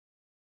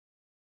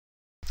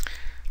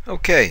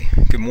Okay,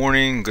 good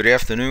morning, good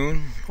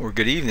afternoon, or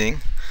good evening,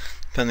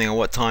 depending on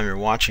what time you're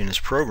watching this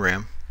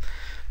program.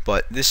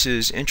 But this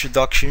is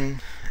Introduction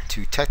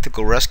to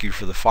Technical Rescue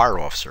for the Fire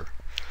Officer.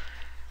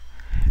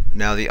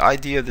 Now, the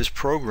idea of this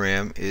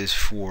program is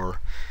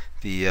for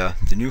the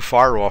new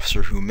fire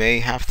officer who may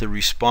have to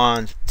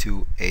respond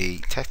to a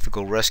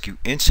technical rescue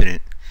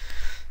incident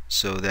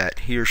so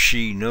that he or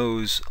she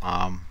knows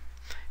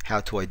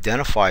how to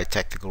identify a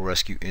technical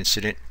rescue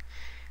incident,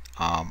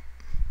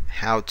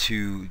 how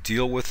to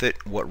deal with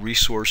it, what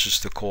resources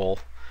to call,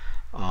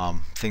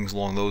 things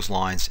along those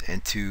lines,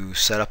 and to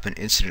set up an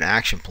incident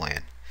action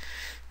plan.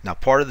 Now,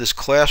 part of this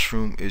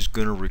classroom is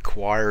going to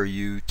require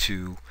you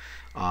to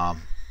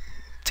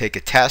take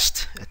a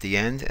test at the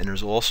end, and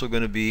there's also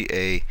going to be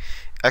a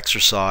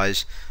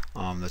exercise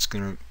that's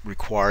going to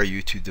require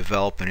you to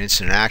develop an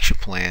incident action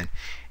plan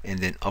and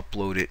then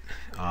upload it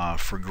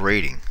for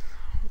grading.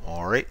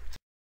 Alright,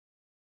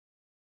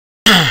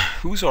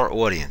 who's our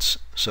audience?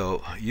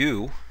 So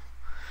you,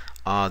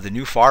 the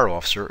new fire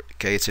officer,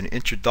 okay, it's an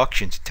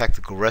introduction to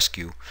technical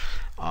rescue,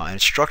 and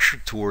it's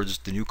structured towards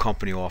the new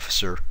company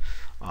officer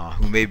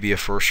who may be a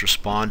first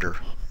responder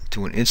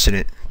to an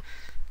incident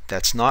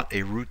that's not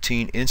a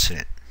routine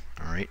incident.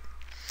 Alright,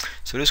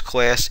 so this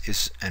class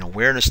is an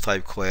awareness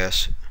type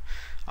class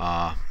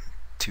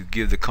to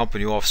give the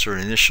company officer an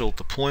initial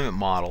deployment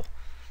model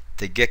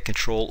to get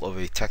control of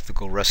a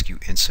technical rescue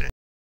incident.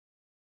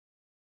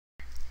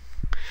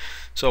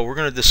 So we're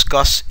going to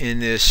discuss in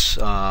this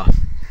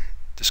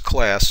this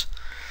class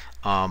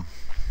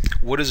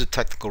what is a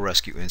technical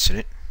rescue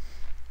incident,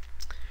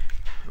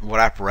 what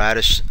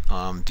apparatus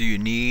do you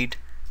need,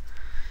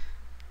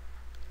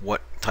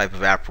 what type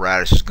of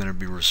apparatus is going to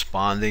be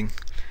responding.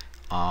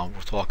 We'll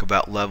talk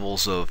about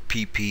levels of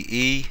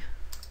PPE,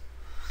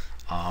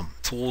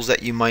 tools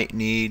that you might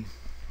need.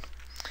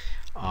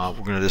 We're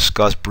going to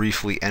discuss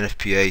briefly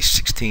NFPA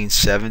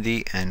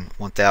 1670 and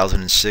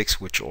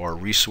 1006, which are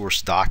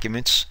resource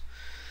documents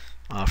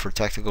for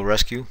technical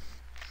rescue.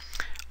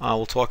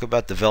 We'll talk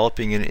about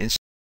developing an incident.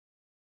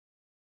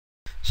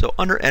 So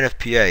under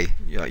NFPA,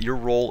 your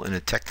role in a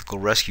technical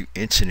rescue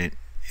incident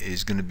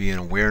is going to be an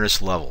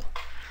awareness level.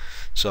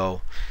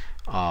 So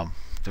the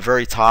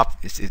very top,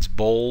 it's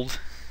bold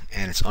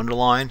and it's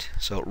underlined.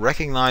 So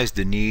recognize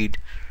the need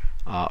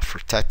for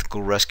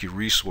technical rescue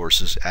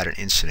resources at an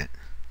incident.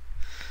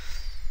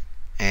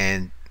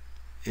 And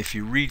if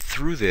you read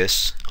through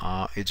this,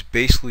 it's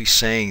basically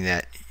saying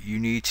that you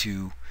need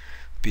to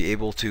be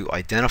able to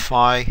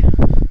identify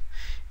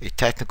a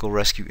technical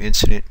rescue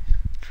incident.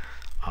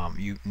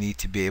 You need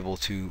to be able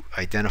to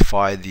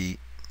identify the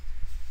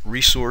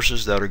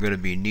resources that are going to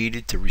be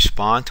needed to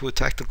respond to a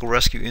technical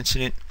rescue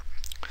incident.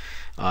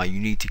 You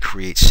need to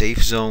create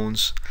safe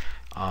zones,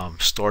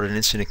 start an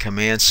incident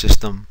command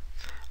system,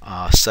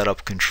 set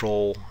up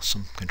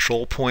some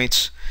control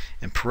points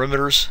and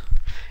perimeters,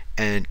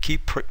 and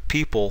keep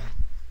people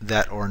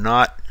that are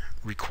not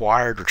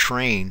required or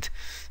trained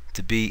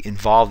to be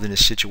involved in a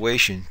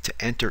situation to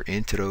enter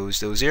into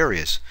those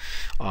areas.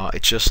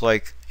 It's just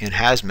like in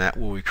hazmat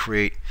where we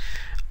create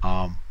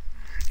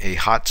a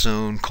hot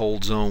zone,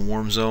 cold zone,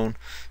 warm zone.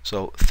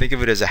 So think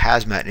of it as a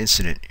hazmat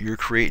incident. You're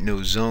creating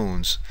those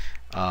zones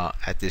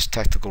at this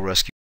technical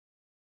rescue.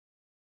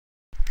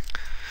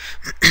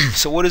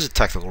 So what is a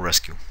technical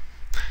rescue?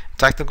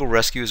 Technical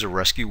rescue is a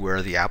rescue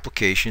where the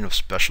application of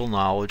special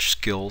knowledge,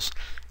 skills,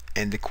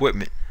 and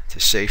equipment to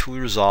safely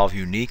resolve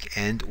unique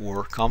and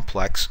or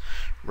complex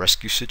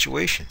rescue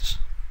situations.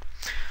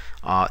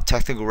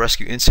 Technical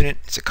rescue incident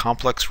is a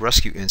complex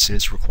rescue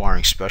incident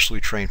requiring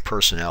specially trained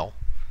personnel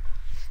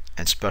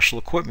and special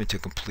equipment to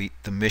complete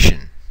the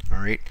mission.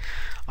 Alright,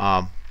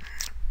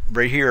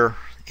 right here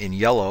in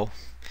yellow,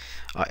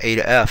 A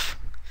to F,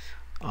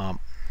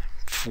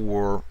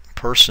 for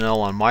personnel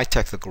on my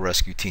technical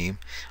rescue team.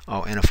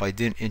 Oh, and if I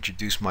didn't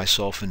introduce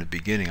myself in the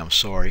beginning, I'm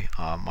sorry.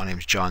 My name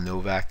is John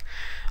Novak.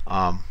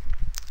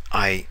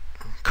 I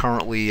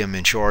currently am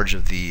in charge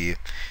of the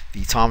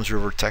Toms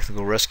River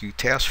Technical Rescue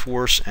Task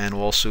Force and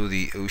also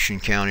the Ocean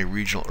County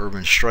Regional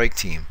Urban Strike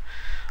Team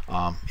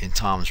in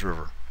Toms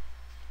River.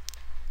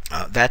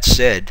 That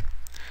said,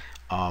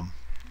 a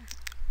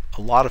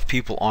lot of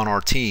people on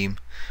our team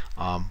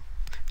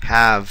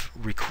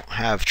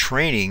have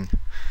training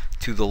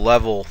to the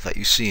level that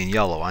you see in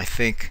yellow. I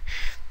think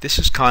this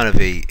is kind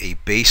of a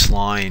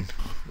baseline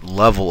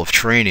level of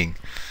training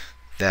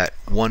that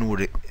one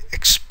would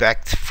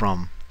expect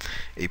from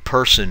a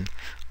person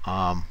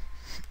on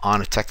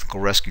a technical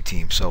rescue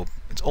team. So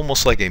it's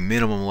almost like a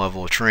minimum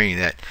level of training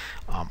that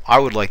I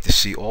would like to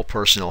see all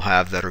personnel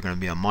have that are going to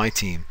be on my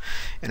team,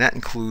 and that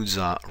includes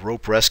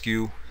rope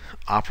rescue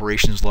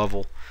operations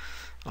level.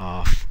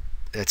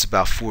 It's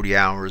about 40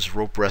 hours.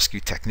 Rope rescue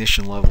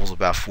technician level is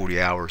about 40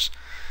 hours.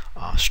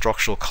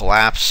 Structural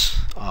collapse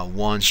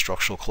 1,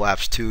 structural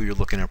collapse 2, you're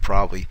looking at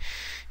probably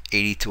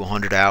 80 to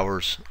 100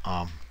 hours.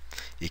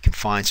 The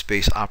confined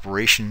space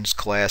operations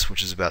class,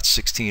 which is about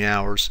 16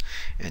 hours,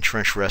 and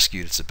trench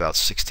rescue, it's about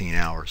 16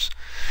 hours.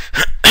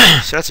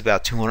 So that's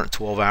about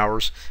 212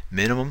 hours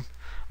minimum,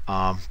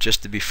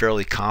 just to be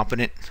fairly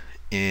competent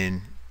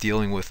in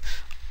dealing with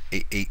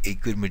a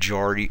good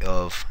majority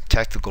of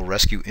technical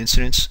rescue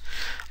incidents.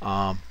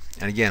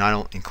 And again, I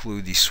don't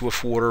include the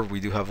swift water. We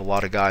do have a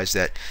lot of guys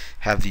that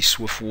have the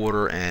swift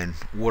water and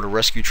water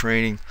rescue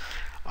training.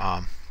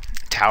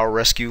 Tower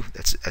rescue,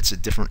 that's a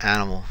different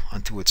animal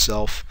unto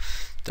itself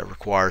that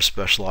requires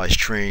specialized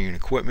training and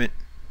equipment.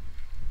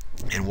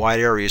 And wide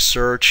area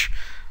search,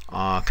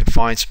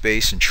 confined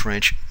space, and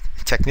trench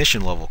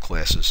technician level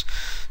classes.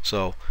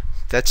 So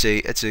that's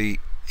a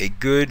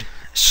good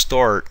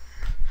start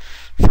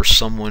for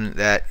someone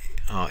that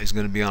is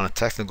going to be on a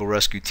technical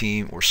rescue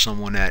team, or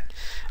someone that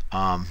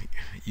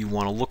you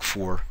want to look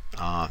for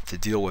to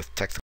deal with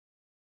technical.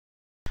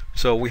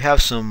 So we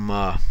have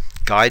some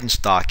guidance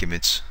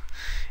documents,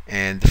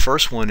 and the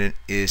first one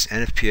is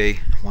NFPA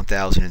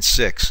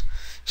 1006,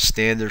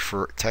 Standard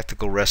for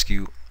Technical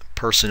Rescue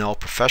Personnel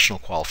Professional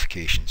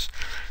Qualifications.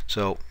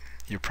 So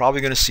you're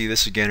probably going to see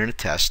this again in a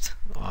test.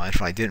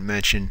 If I didn't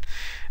mention,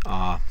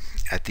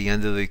 at the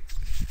end of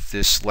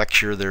this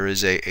lecture there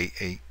is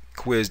a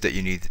quiz that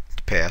you need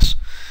to pass.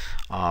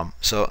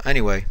 So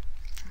anyway,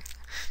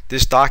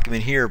 this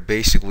document here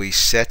basically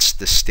sets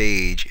the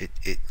stage.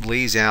 It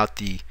lays out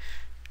the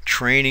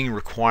training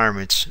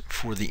requirements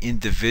for the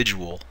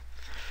individual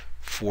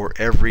for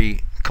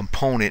every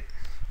component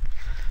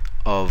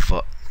of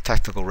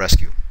technical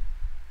rescue,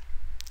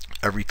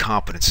 every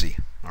competency.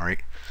 All right.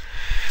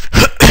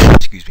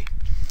 Excuse me.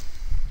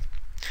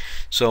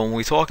 So when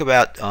we talk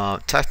about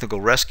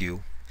technical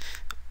rescue,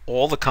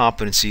 all the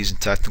competencies in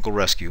technical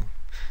rescue,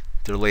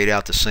 they're laid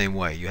out the same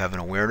way. You have an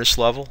awareness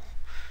level,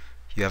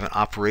 you have an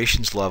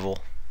operations level,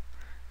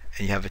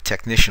 and you have a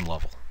technician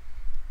level.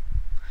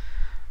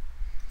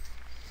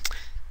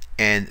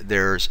 And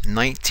there's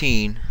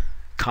 19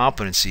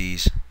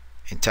 competencies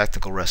in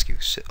technical rescue.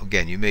 So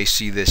again, you may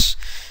see this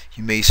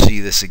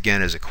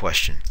again as a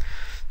question.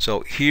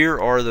 So here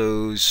are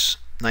those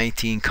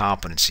 19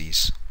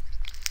 competencies.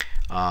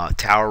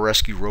 Tower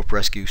rescue, rope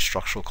rescue,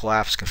 structural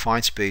collapse,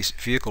 confined space,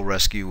 vehicle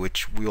rescue,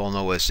 which we all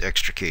know as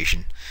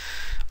extrication,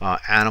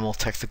 animal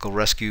technical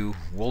rescue,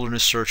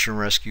 wilderness search and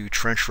rescue,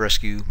 trench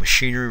rescue,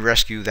 machinery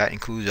rescue, that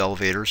includes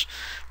elevators,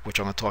 which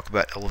I'm going to talk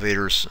about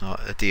elevators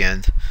at the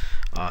end,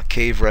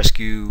 cave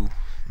rescue,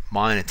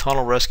 mine and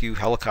tunnel rescue,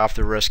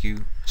 helicopter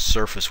rescue,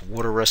 surface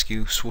water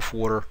rescue, swift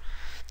water,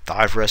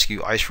 dive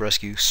rescue, ice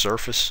rescue,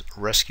 surface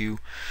rescue,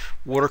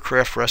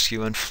 watercraft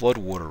rescue, and flood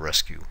water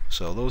rescue.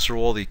 So those are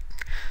all the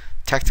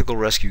technical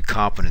rescue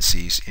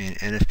competencies in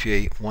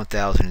NFPA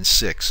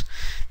 1006.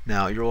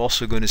 Now you're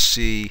also going to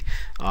see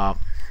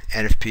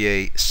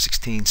NFPA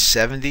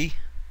 1670.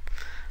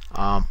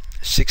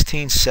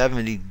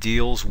 1670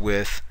 deals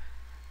with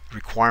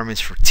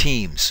requirements for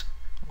teams.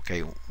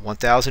 Okay,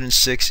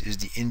 1006 is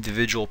the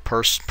individual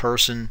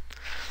person,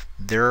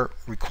 their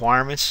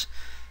requirements.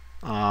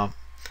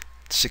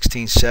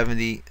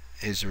 1670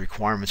 is the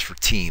requirements for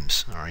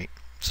teams. All right,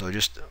 so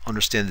just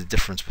understand the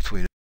difference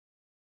between it.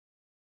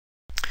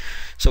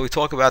 So we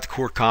talk about the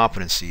core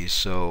competencies.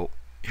 So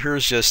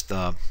here's just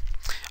I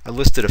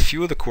listed a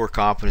few of the core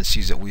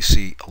competencies that we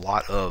see a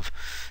lot of.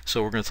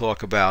 So we're going to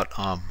talk about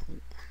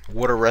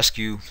water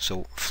rescue,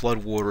 so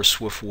flood water,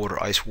 swift water,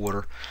 ice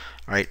water.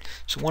 All right.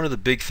 So one of the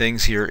big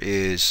things here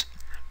is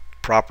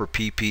proper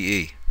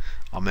PPE.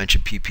 I'll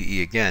mention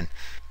PPE again,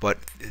 but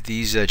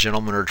these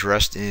gentlemen are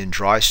dressed in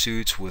dry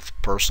suits with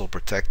personal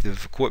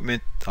protective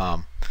equipment,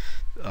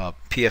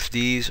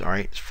 PFDs, all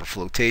right, for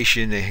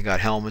flotation. They got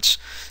helmets,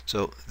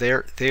 so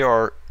they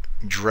are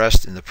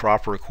dressed in the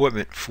proper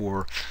equipment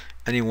for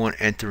anyone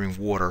entering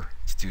water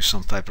to do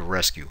some type of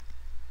rescue.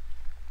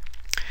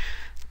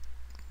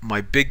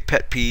 My big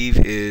pet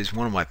peeve is,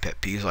 one of my pet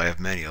peeves, I have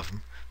many of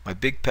them. My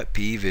big pet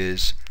peeve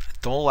is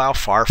don't allow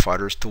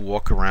firefighters to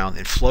walk around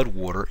in flood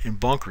water in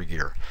bunker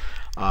gear.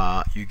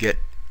 You get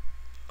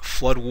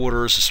flood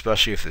waters,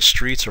 especially if the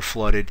streets are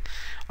flooded.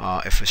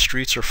 If the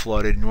streets are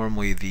flooded,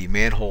 normally the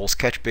manholes,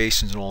 catch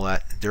basins and all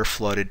that, they're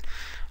flooded.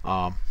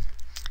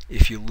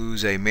 If you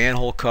lose a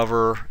manhole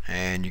cover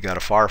and you got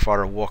a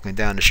firefighter walking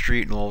down the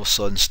street and all of a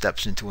sudden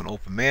steps into an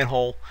open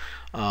manhole,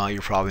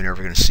 you're probably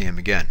never going to see him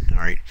again. All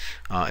right.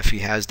 If he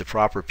has the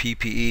proper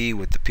PPE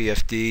with the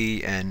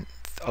PFD and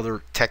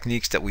other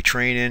techniques that we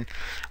train in,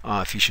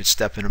 if he should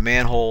step in a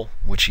manhole,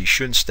 which he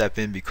shouldn't step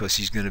in because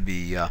he's going to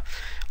be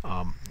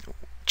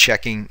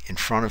checking in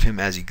front of him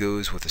as he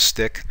goes with a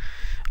stick.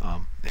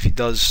 If he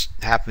does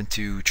happen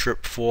to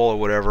trip, fall, or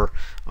whatever,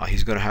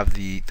 he's going to have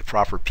the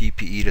proper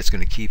PPE that's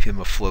going to keep him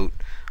afloat,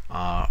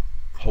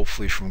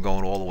 hopefully from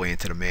going all the way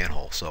into the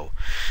manhole. So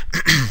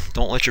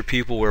don't let your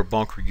people wear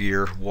bunker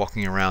gear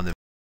walking around them.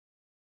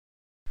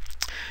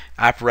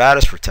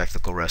 Apparatus for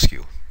technical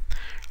rescue.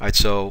 All right,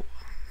 so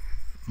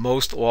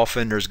most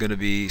often there's going to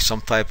be some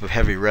type of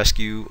heavy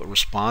rescue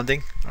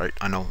responding. All right,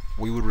 I know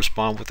we would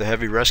respond with a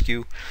heavy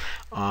rescue.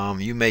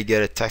 You may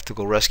get a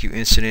technical rescue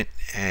incident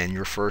and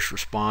your first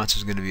response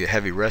is going to be a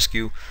heavy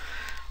rescue.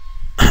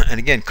 And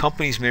again,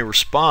 companies may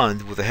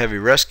respond with a heavy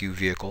rescue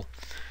vehicle,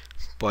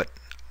 but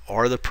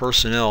are the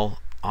personnel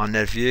on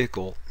that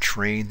vehicle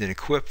trained and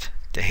equipped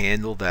to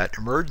handle that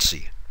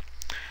emergency?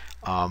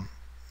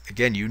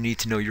 again, you need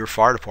to know your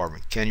fire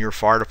department. Can your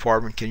fire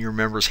department, can your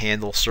members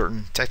handle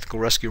certain technical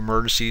rescue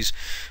emergencies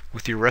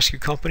with your rescue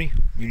company?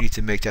 You need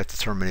to make that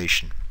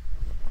determination.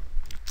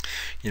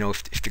 You know,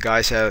 if the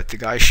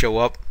guys show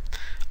up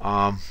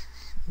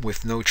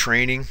with no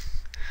training,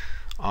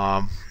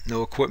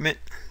 no equipment,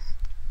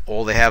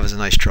 all they have is a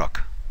nice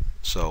truck.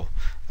 So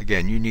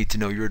again, you need to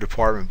know your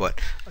department. But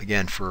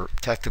again, for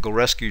technical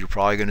rescue, you're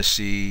probably going to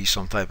see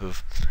some type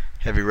of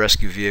heavy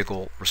rescue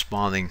vehicle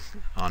responding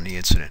on the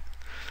incident.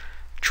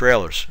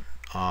 Trailers.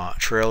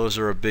 Trailers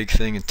are a big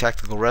thing in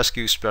technical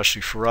rescue,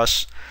 especially for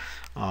us.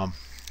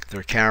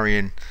 They're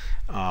carrying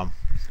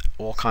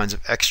all kinds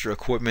of extra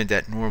equipment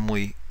that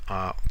normally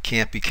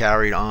can't be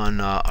carried on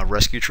a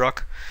rescue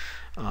truck.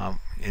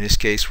 In this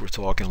case, we're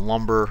talking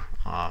lumber,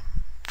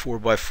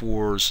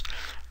 4x4s,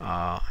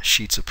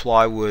 sheets of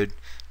plywood,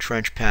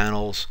 trench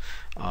panels,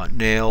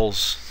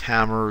 nails,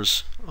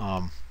 hammers,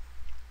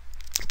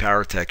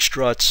 Paratech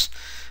struts,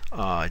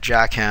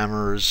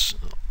 jackhammers,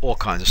 all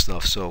kinds of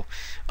stuff. So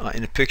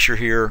in the picture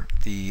here,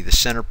 the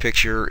center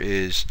picture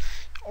is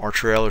our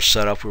trailer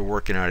set up. We're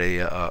working at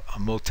a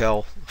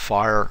motel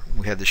fire.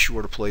 We had the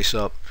shore to place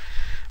up.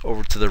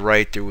 Over to the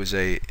right, there was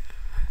a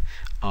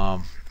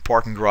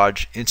parking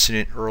garage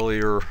incident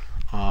earlier,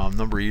 a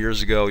number of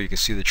years ago. You can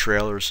see the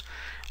trailers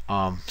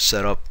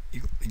set up.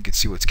 You can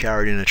see what's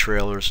carried in the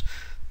trailers.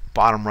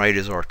 Bottom right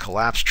is our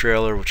collapse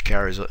trailer, which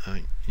carries a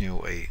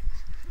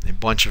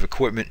bunch of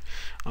equipment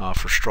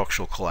for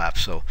structural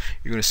collapse. So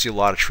you're going to see a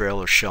lot of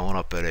trailers showing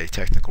up at a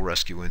technical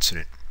rescue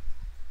incident.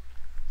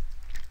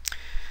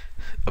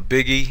 A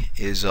biggie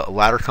is a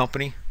ladder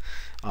company.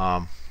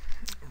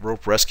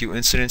 Rope rescue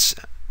incidents.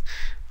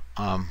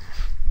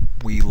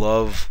 We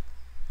love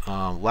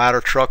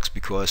ladder trucks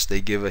because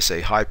they give us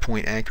a high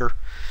point anchor.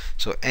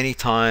 So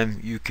anytime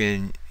you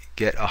can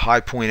get a high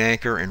point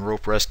anchor in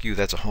rope rescue,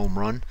 that's a home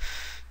run.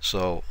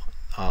 So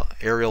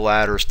aerial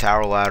ladders,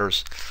 tower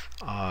ladders,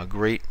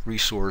 great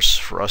resource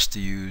for us to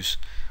use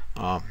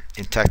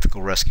in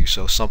technical rescue.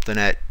 So something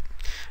that,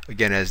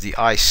 again, as the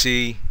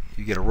IC,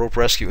 you get a rope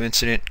rescue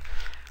incident,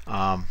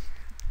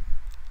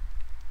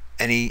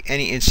 any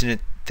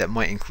incident that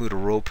might include a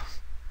rope,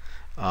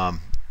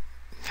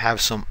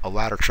 have a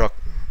ladder truck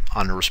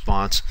on the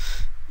response.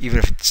 Even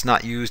if it's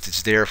not used,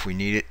 it's there if we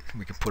need it.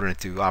 We can put it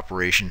into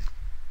operation.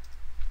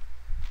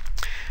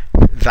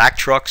 Vac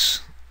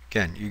trucks,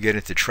 again, you get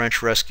into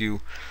trench rescue.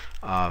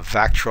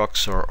 Vac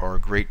trucks are a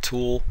great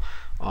tool,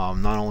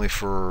 not only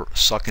for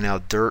sucking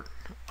out dirt,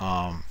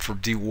 for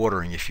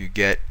dewatering. If you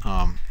get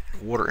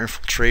water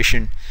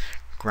infiltration,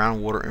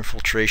 groundwater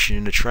infiltration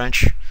in the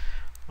trench,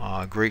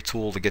 great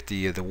tool to get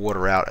the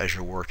water out as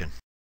you're working.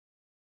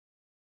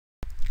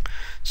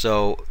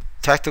 So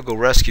technical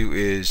rescue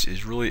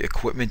is really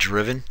equipment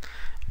driven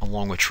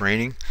along with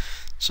training.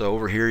 So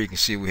over here you can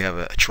see we have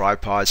a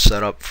tripod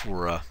set up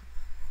for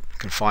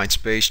confined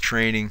space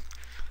training.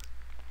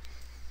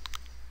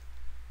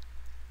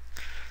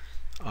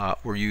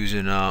 We're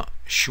using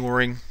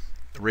shoring,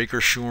 raker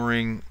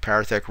shoring,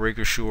 Paratech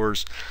raker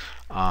shores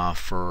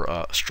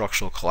for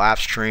structural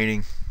collapse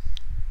training.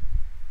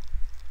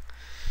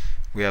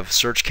 We have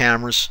search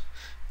cameras.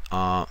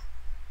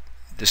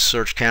 This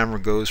search camera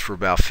goes for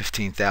about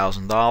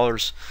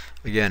 $15,000.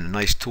 Again, a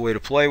nice toy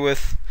to play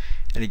with.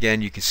 And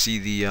again, you can see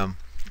the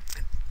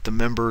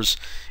members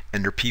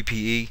and their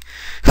PPE.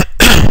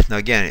 Now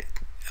again,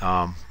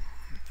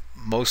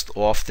 most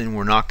often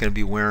we're not going to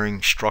be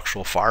wearing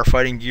structural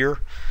firefighting gear,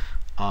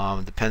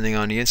 depending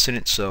on the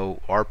incident.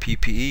 So our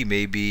PPE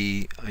may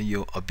be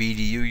a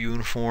BDU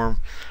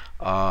uniform,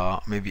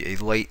 maybe a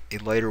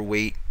lighter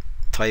weight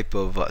type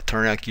of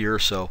turnout gear.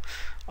 So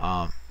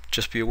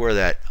just be aware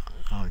that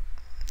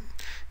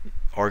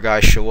our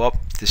guys show up,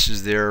 this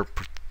is their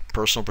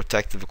personal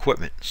protective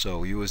equipment.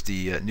 So you, as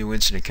the new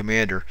incident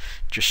commander,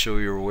 just so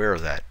you're aware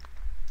of that.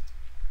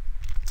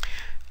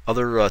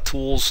 Other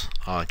tools,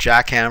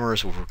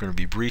 jackhammers, if we're going to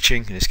be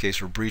breaching. In this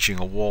case, we're breaching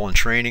a wall in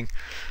training.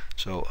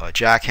 So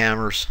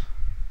jackhammers,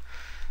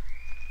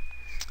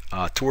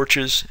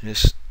 torches. In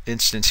this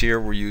instance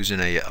here, we're using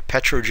a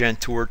Petrogen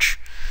torch.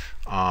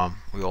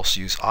 We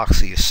also use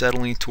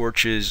oxyacetylene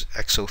torches,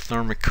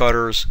 exothermic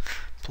cutters,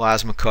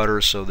 plasma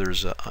cutters. So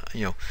there's a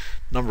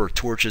number of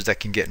torches that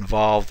can get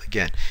involved.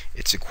 Again,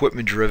 it's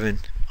equipment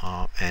driven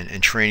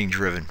and training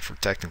driven for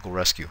technical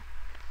rescue.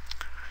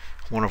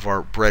 One of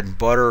our bread and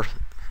butter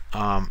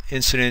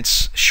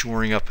incidents,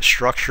 shoring up a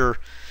structure.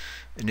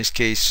 In this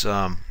case,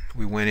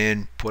 we went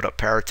in, put up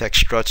Paratech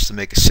struts to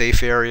make a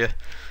safe area,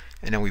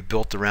 and then we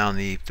built around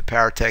the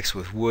Paratechs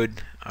with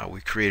wood.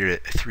 We created a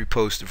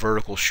 3-post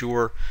vertical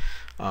shore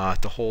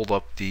to hold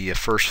up the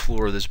first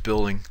floor of this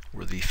building,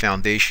 where the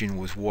foundation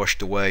was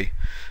washed away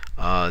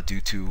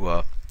due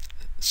to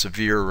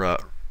severe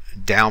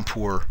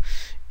downpour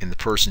in the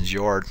person's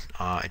yard.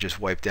 It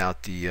just wiped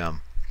out the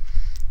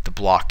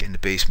block in the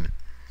basement.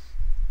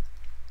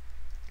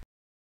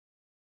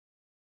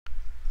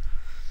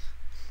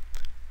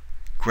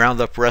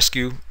 Ground up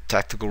rescue,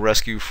 tactical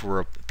rescue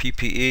for a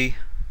PPE.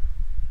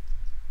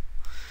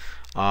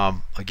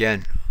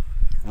 Again,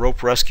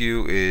 rope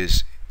rescue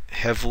is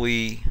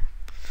heavy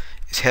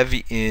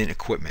in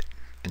equipment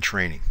and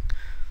training.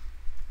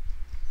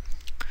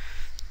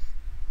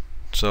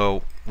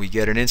 So we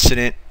get an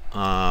incident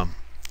on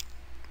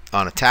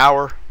a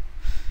tower.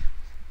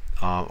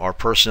 Our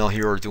personnel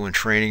here are doing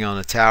training on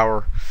the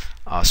tower,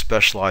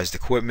 specialized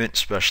equipment,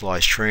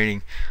 specialized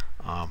training.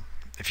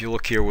 If you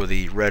look here where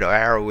the red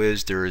arrow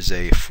is, there is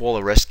a fall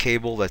arrest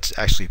cable that's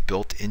actually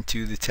built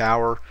into the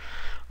tower.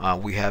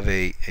 We have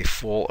a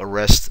fall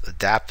arrest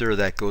adapter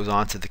that goes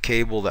onto the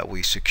cable that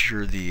we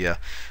secure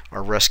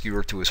our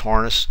rescuer to his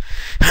harness.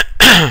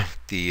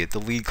 The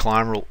lead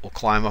climber will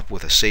climb up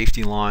with a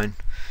safety line.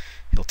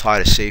 He'll tie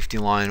the safety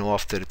line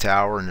off to the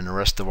tower, and then the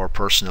rest of our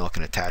personnel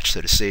can attach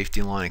to the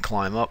safety line and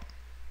climb up.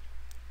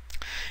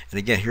 And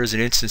again, here's an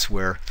instance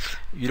where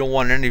you don't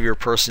want any of your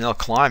personnel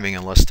climbing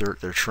unless they're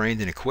trained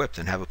and equipped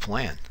and have a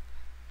plan.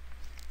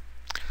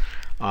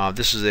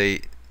 This is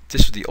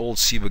the old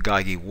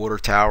Ciba-Geigy water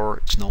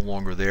tower. It's no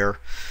longer there.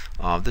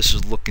 This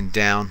is looking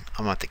down.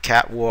 I'm at the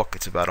catwalk.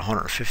 It's about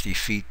 150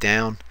 feet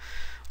down.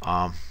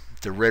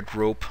 The red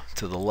rope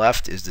to the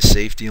left is the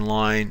safety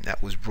line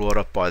that was brought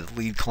up by the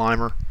lead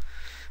climber.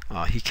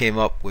 He came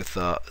up with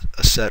a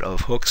set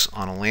of hooks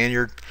on a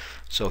lanyard,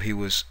 so he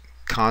was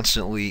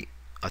constantly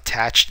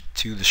attached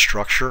to the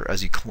structure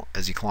as he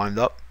climbed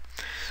up.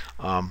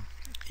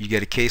 You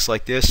get a case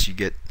like this, you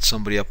get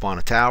somebody up on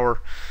a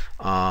tower.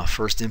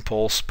 First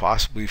impulse,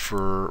 possibly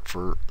for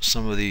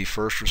some of the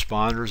first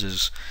responders,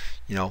 is,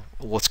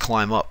 let's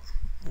climb up.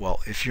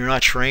 Well, if you're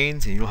not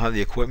trained and you don't have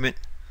the equipment,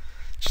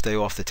 stay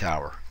off the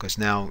tower, because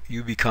now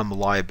you become a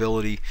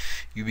liability.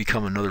 You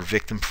become another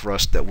victim for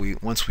us.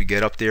 Once we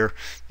get up there,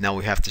 now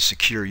we have to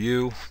secure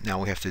you.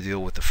 Now we have to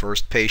deal with the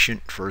first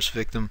patient, first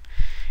victim,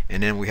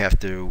 and then we have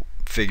to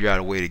figure out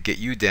a way to get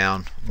you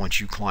down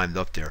once you climbed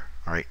up there,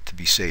 all right, to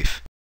be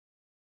safe.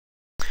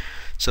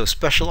 So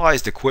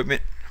specialized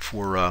equipment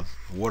for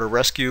water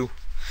rescue,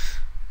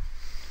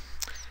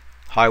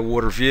 high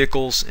water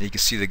vehicles, and you can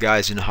see the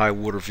guys in the high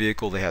water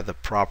vehicle, they have the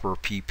proper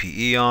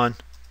PPE on.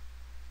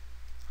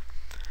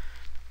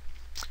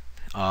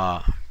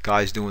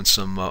 Guys doing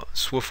some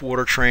swift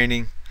water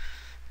training,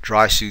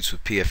 dry suits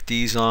with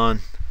PFDs on,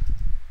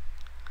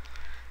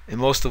 and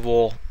most of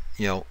all,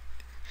 you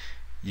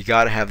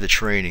got to have the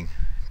training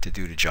to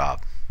do the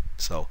job.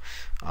 So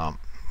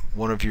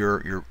one of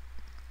your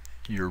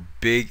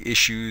big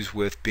issues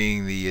with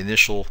being the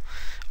initial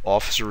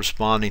officer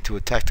responding to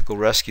a technical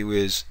rescue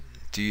is,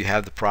 do you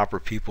have the proper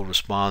people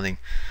responding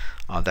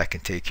that can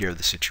take care of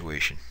the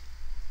situation?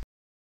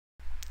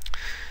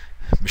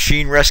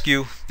 Machine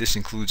rescue, this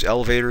includes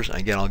elevators.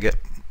 Again, I'll get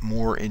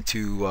more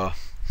into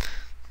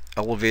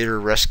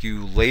elevator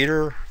rescue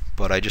later,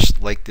 but I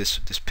just like this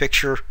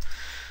picture.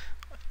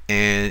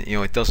 And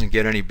it doesn't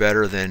get any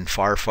better than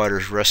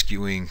firefighters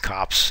rescuing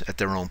cops at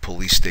their own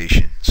police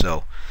station.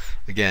 So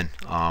again,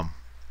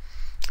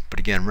 but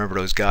again, remember,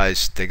 those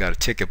guys, they got a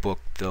ticket book.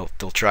 They'll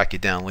track you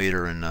down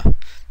later, and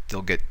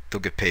they'll get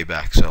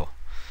payback. So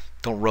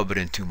don't rub it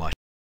in too much.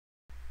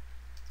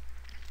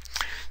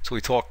 So we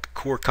talk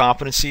core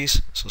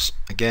competencies. So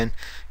again,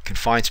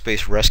 confined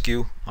space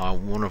rescue,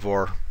 one of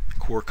our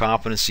core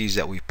competencies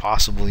that we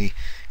possibly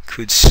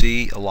could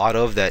see a lot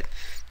of that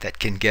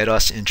can get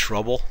us in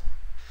trouble.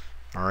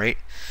 All right,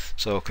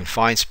 so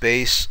confined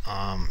space,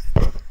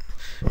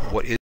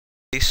 what is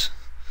space?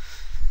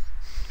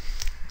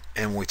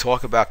 And when we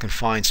talk about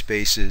confined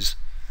spaces,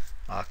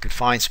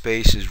 confined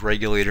space is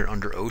regulated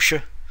under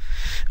OSHA.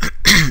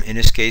 In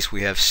this case,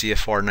 we have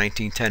CFR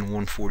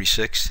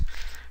 1910-146,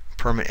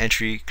 permanent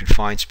entry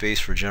confined space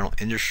for general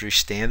industry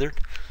standard.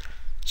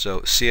 So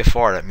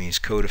CFR, that means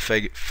Code of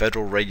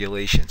Federal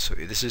Regulations. So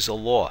this is a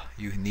law.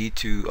 You need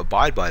to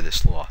abide by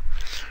this law.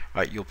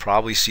 All right, you'll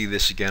probably see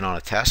this again on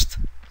a test.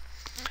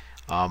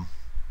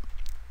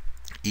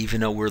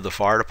 Even though we're the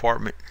fire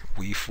department,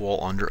 we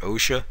fall under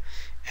OSHA,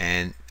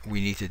 and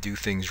we need to do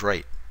things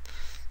right.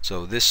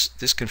 So this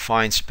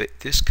confined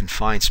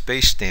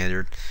space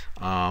standard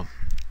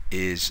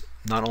is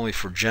not only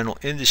for general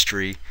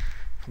industry.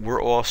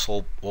 We're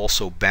also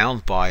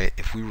bound by it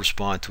if we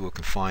respond to a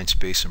confined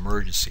space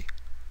emergency.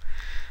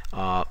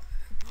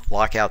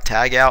 Lockout,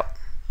 tagout.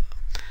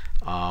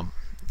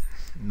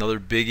 Another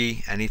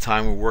biggie.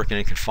 Anytime we're working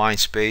in a confined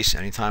space,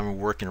 anytime we're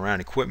working around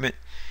equipment,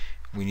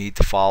 we need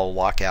to follow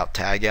lockout,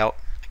 tagout.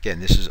 Again,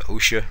 this is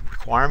OSHA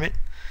requirement.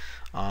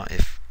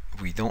 If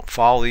we don't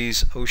follow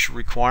these OSHA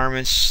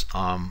requirements,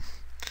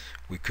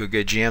 we could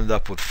get jammed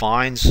up with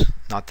fines.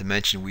 Not to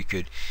mention, we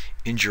could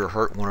injure or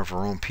hurt one of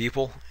our own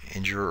people,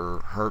 injure or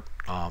hurt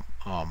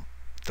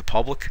the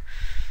public.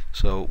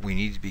 So we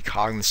need to be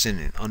cognizant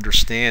and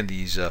understand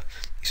these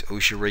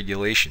OSHA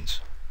regulations.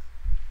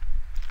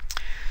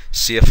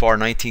 CFR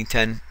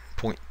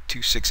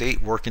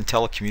 1910.268, work in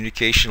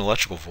telecommunication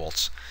electrical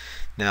vaults.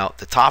 Now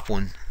the top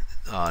one,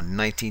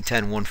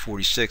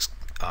 1910-146,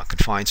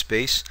 confined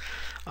space,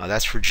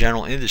 that's for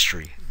general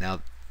industry.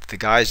 Now the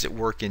guys that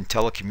work in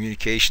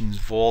telecommunications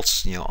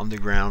vaults,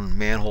 underground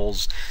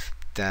manholes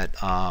that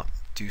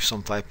do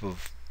some type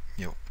of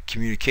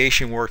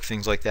communication work,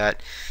 things like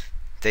that,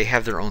 they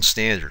have their own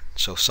standard.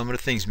 So some of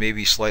the things may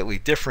be slightly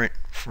different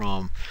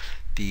from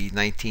the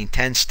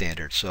 1910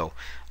 standard. So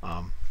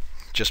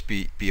just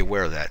be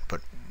aware of that.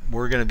 But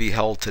we're going to be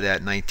held to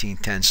that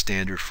 1910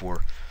 standard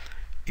for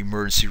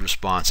emergency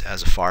response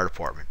as a fire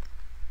department.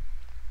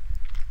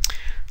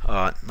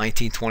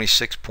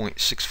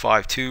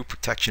 1926.652,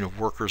 protection of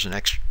workers and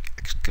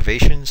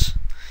excavations.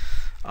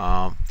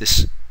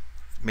 This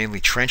mainly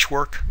trench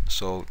work.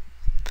 So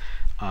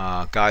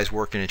guys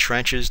working in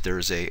trenches,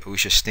 there's a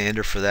OSHA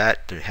standard for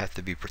that. They have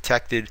to be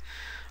protected.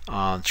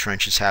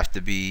 Trenches have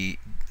to be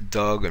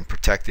dug and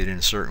protected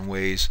in certain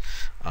ways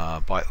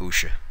by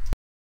OSHA.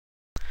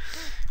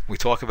 We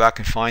talk about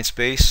confined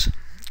space.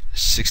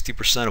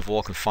 60% of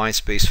all confined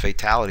space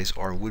fatalities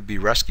are would-be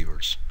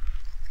rescuers.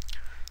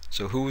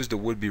 So who is the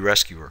would-be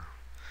rescuer?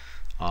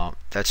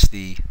 That's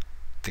the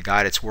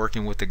guy that's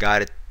working with the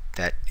guy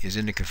that is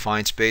in the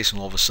confined space,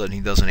 and all of a sudden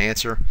he doesn't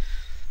answer.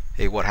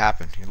 Hey, what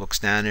happened? He looks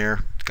down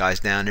there, the guy's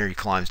down there, he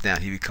climbs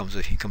down, he becomes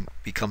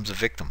a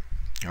victim.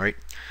 All right.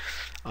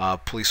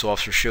 Police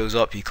officer shows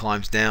up, he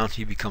climbs down,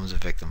 he becomes a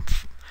victim.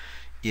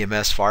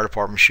 EMS, fire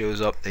department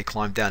shows up, they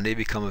climb down, they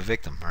become a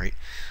victim. All right.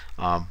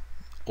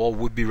 All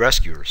would-be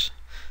rescuers.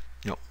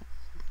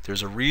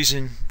 There's a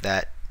reason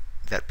that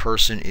that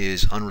person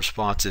is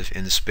unresponsive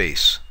in the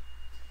space.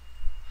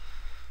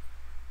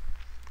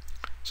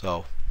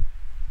 So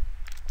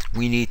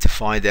we need to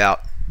find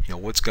out,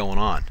 what's going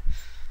on.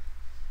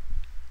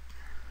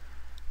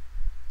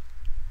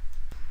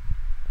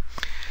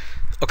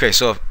 Okay,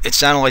 so it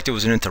sounded like there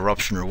was an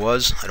interruption. There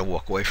was. I had to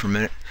walk away for a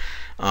minute.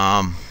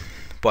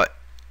 But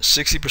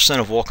 60%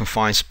 of all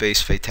confined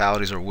space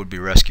fatalities are would-be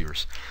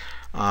rescuers.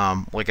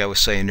 Like I was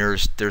saying,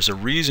 there's a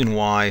reason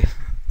why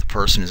the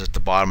person is at the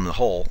bottom of the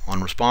hole,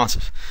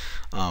 unresponsive.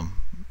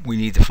 We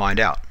need to find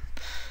out.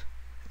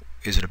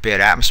 Is it a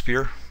bad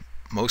atmosphere?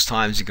 Most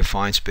times in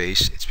confined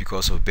space, it's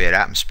because of a bad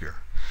atmosphere.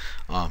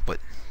 But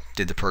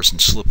did the person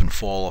slip and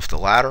fall off the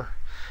ladder?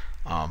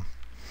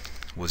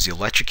 Was he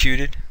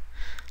electrocuted?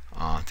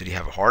 Did he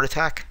have a heart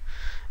attack?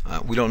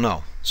 We don't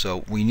know.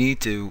 So we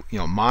need to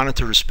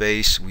monitor the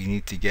space. We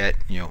need to get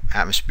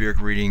atmospheric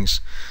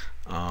readings,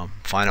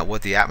 find out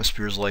what the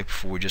atmosphere is like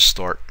before we just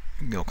start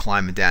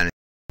climbing down.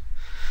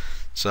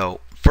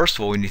 So first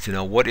of all, we need to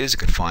know what is a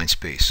confined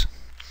space.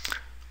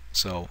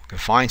 So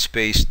confined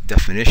space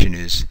definition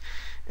is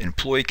an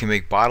employee can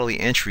make bodily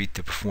entry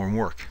to perform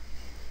work.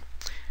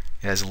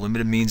 It has a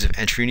limited means of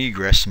entry and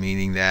egress,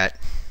 meaning that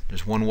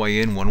there's one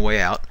way in, one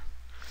way out,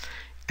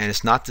 and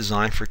it's not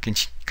designed for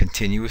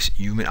continuous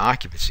human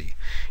occupancy.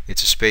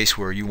 It's a space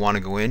where you want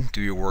to go in,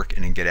 do your work,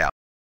 and then get out.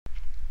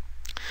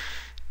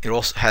 It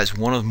also has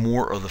one or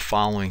more of the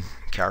following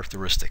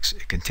characteristics.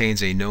 It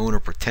contains a known or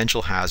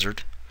potential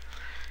hazard,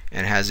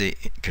 and has a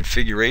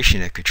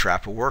configuration that could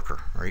trap a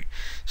worker. Right?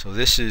 So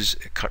this is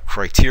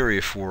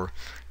criteria for,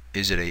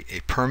 is it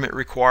a permit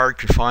required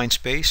confined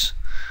space?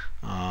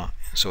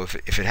 So if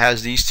it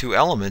has these two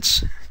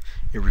elements,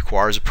 it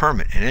requires a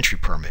permit, an entry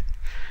permit.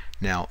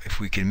 Now, if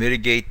we can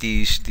mitigate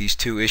these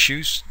two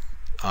issues,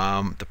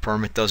 the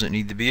permit doesn't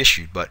need to be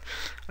issued. But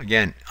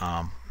again,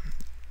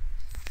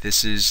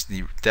 this is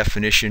the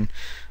definition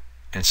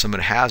and some of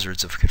the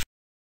hazards of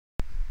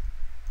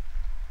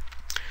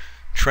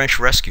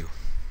trench rescue.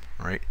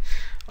 Right?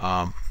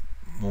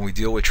 When we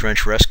deal with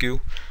trench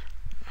rescue,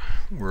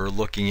 we're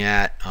looking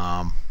at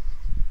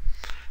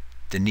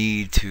the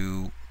need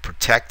to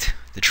protect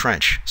the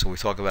trench. So we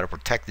talk about a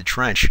protected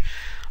trench.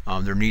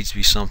 There needs to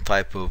be some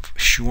type of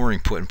shoring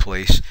put in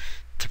place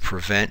to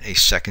prevent a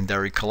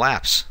secondary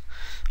collapse.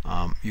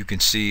 You can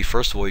see,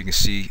 first of all, you can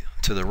see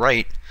to the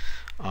right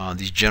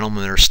these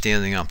gentlemen that are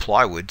standing on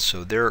plywood.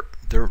 So they're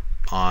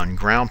on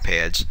ground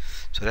pads.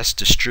 So that's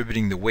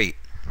distributing the weight.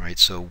 Right?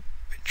 So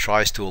it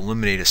tries to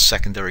eliminate a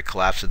secondary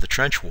collapse of the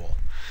trench wall.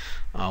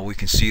 We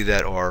can see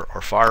that our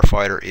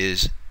firefighter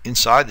is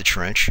inside the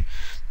trench,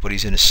 but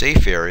he's in a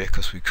safe area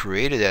because we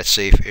created that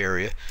safe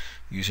area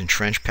using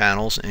trench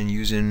panels and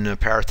using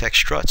Paratech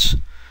struts.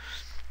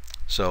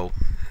 So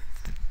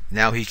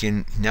now he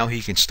can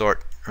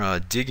start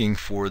digging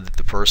for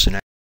the person.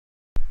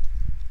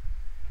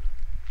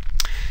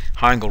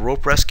 High angle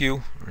rope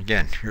rescue.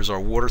 Again, here's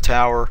our water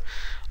tower.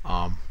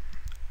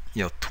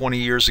 20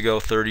 years ago,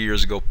 30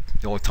 years ago,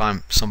 the only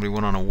time somebody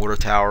went on a water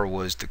tower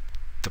was to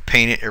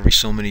paint it every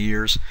so many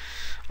years.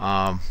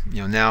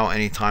 Now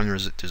anytime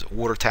there's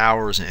water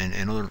towers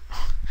and other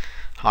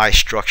high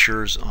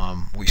structures,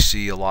 we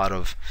see a lot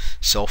of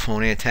cell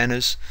phone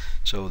antennas.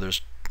 So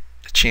there's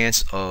a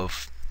chance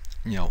of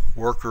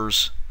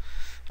workers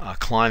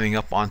climbing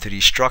up onto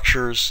these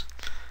structures.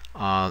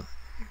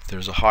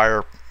 There's a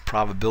higher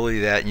probability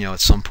that at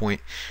some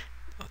point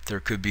there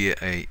could be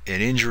an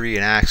injury,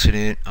 an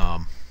accident,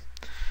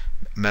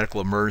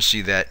 medical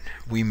emergency that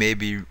we may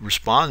be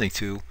responding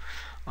to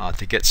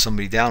get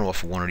somebody down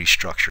off of one of these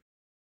structures.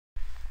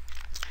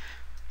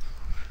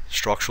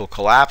 Structural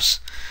collapse.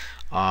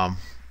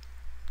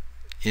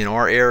 In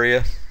our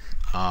area,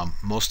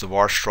 most of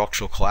our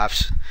structural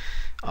collapse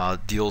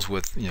deals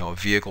with a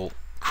vehicle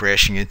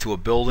crashing into a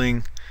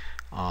building,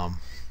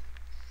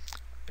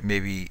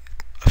 maybe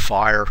a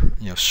fire,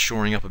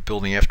 shoring up a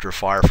building after a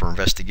fire for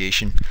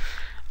investigation.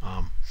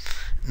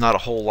 Not a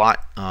whole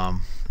lot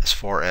as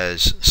far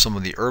as some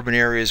of the urban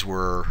areas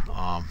where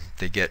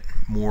they get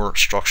more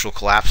structural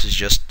collapses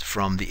just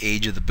from the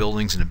age of the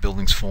buildings and the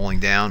buildings falling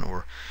down,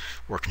 or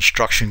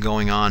construction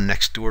going on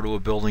next door to a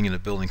building and the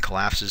building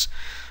collapses.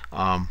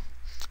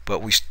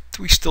 But we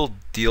still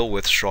deal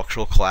with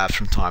structural collapse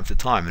from time to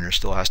time, and there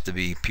still has to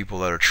be people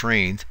that are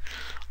trained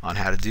on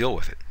how to deal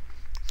with it.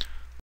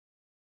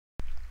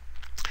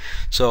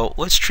 So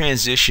let's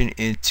transition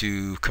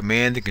into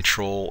command and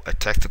control at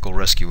technical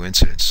rescue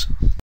incidents.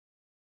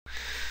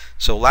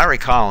 So Larry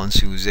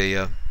Collins, who's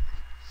a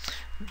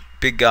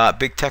big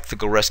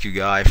technical rescue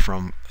guy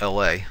from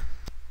LA.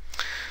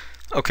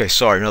 Okay,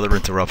 sorry, another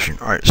interruption.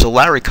 All right, so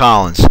Larry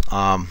Collins,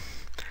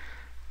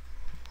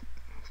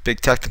 big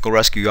technical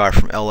rescue guy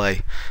from LA,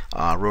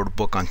 wrote a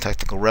book on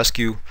technical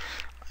rescue,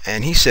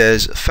 and he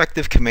says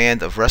effective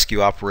command of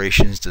rescue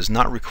operations does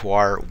not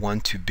require one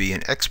to be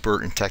an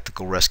expert in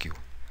technical rescue.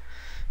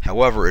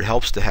 However, it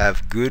helps to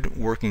have good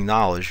working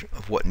knowledge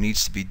of what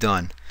needs to be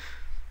done,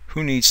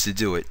 who needs to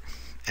do it,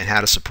 and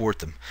how to support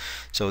them.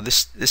 So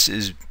this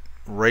is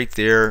right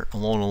there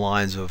along the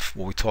lines of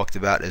what we talked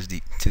about as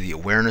to the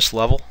awareness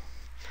level,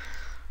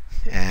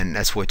 and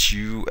that's what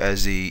you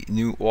as a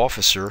new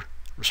officer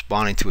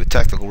responding to a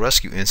technical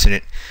rescue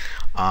incident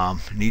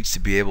needs to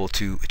be able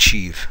to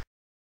achieve.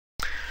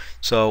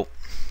 So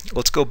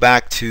let's go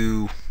back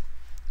to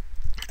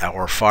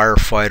our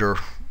firefighter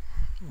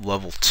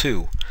level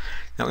 2.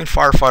 Now in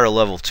firefighter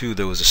level 2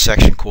 there was a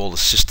section called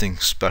assisting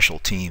special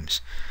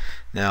teams.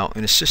 Now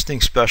in assisting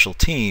special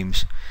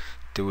teams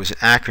there was an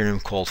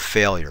acronym called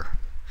failure.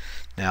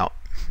 Now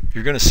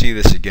you're going to see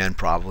this again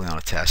probably on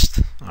a test,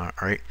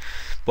 alright?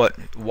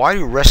 But why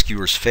do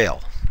rescuers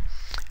fail?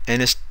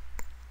 And it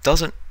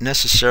doesn't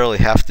necessarily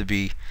have to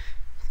be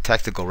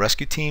technical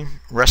rescue team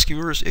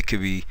rescuers. It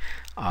could be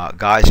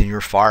guys in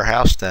your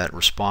firehouse that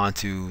respond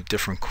to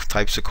different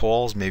types of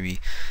calls, maybe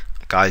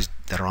guys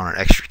that are on an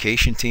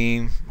extrication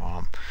team,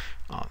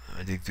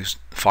 they do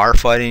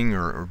firefighting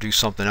or do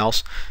something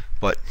else,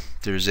 but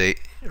there's a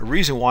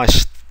reason why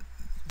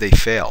they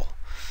fail.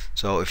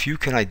 So if you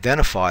can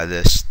identify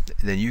this,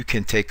 then you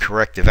can take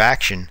corrective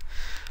action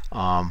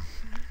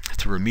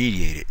to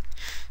remediate it.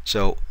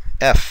 So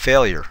F,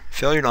 failure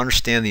to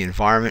understand the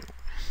environment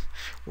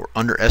or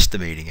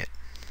underestimating it.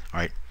 All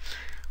right.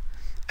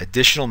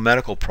 Additional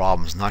medical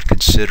problems not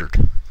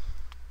considered.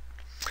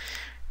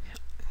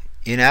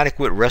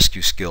 Inadequate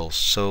rescue skills.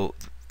 So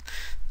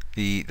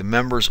the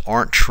members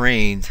aren't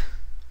trained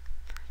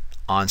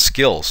on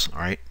skills. All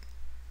right.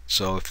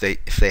 So if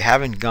they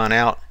haven't gone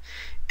out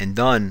and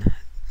done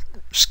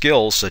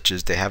skills such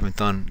as they haven't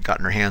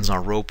gotten their hands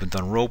on rope and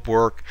done rope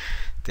work,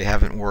 they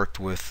haven't worked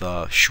with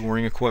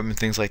shoring equipment,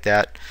 things like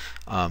that,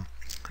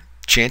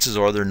 chances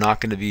are they're not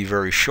going to be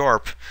very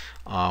sharp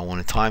when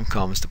the time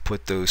comes to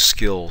put those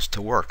skills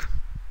to work.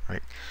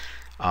 Right?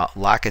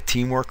 Lack of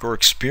teamwork or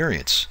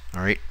experience.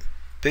 All right,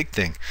 big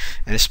thing,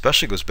 and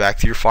especially goes back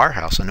to your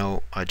firehouse. I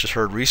know I just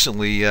heard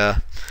recently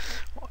a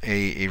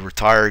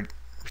retired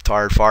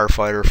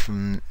firefighter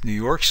from New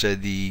York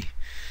said the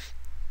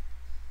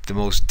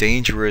most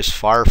dangerous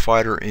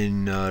firefighter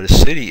in the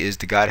city is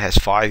the guy that has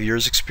 5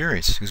 years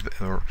experience,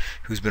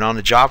 who's been on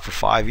the job for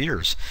 5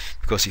 years,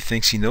 because he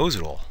thinks he knows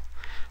it all.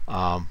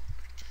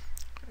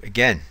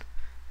 Again,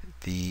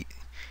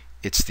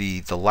 it's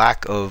the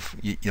lack of,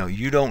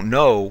 you don't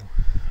know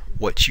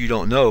what you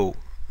don't know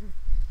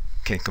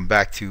can come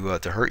back to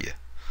hurt you.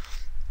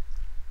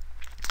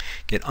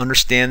 Get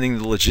understanding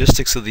the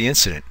logistics of the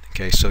incident.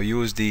 Okay, so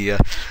you as the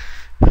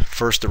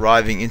first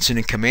arriving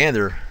incident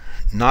commander,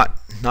 not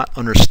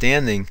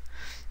understanding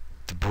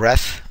the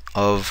breadth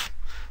of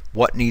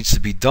what needs to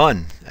be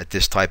done at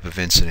this type of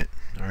incident.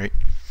 All right,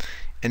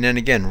 and then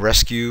again,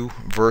 rescue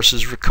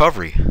versus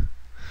recovery.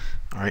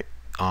 All right,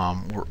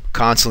 we're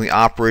constantly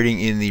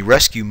operating in the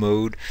rescue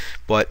mode,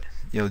 but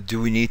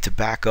do we need to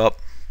back up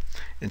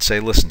and say,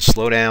 listen,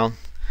 slow down?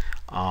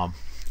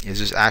 Is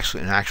this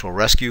actually an actual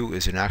rescue?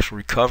 Is it an actual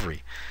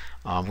recovery?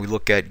 We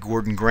look at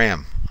Gordon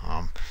Graham,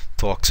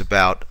 talks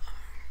about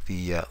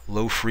the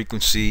low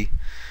frequency,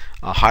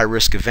 high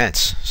risk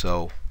events.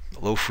 So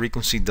low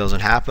frequency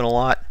doesn't happen a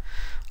lot.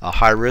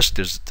 High risk,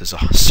 there's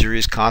a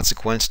serious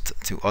consequence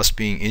to us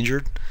being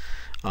injured.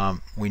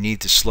 We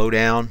need to slow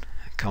down,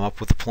 come up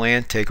with a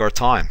plan, take our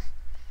time.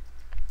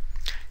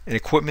 And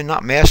equipment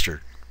not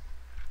mastered.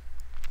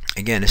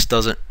 Again, this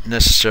doesn't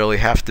necessarily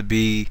have to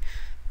be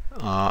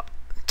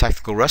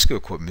technical rescue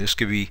equipment. This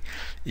could be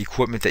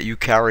equipment that you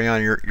carry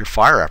on your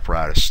fire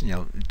apparatus.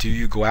 Do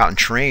you go out and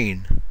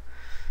train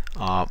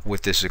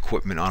with this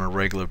equipment on a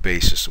regular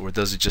basis, or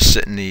does it just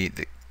sit in the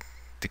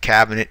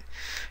cabinet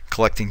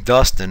collecting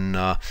dust, and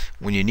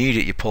when you need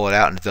it you pull it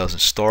out and it doesn't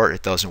start,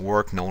 it doesn't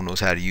work, no one knows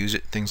how to use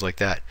it, things like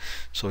that.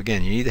 So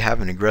again, you need to have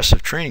an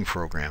aggressive training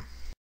program.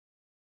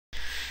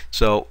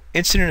 So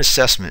incident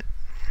assessment.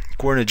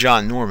 According to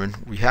John Norman,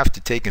 we have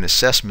to take an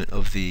assessment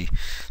of the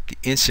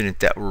incident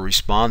that we're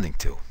responding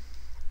to.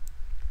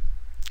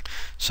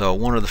 So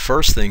one of the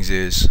first things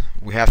is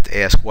we have to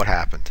ask what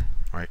happened,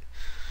 right?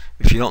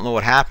 If you don't know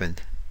what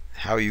happened,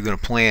 how are you going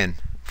to plan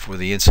for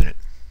the incident?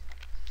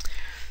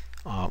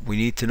 We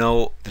need to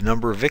know the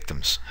number of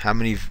victims. How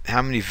many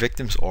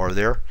victims are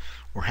there,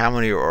 or how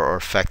many are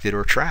affected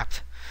or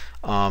trapped?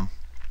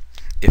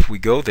 If we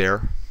go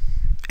there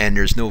and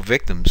there's no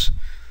victims,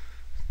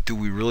 do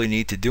we really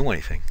need to do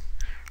anything?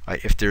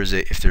 Right? If there's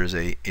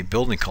a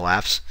building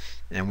collapse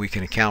and we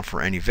can account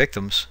for any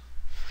victims,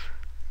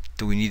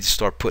 do we need to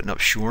start putting up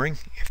shoring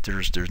if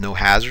there's no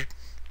hazard?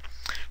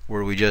 Or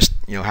do we just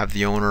have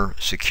the owner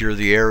secure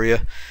the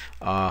area,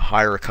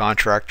 hire a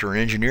contractor or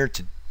engineer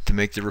to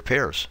make the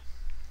repairs?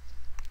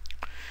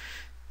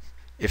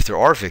 If there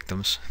are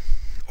victims,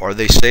 are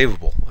they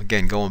savable?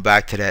 Again, going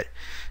back to that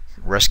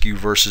rescue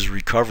versus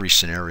recovery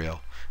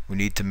scenario, we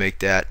need to make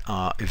that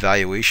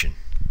evaluation.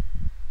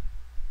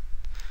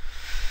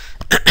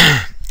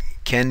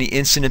 Can the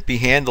incident be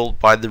handled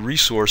by the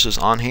resources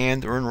on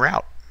hand or en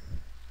route?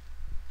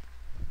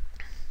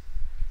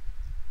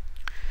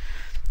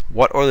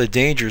 What are the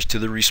dangers to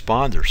the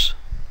responders?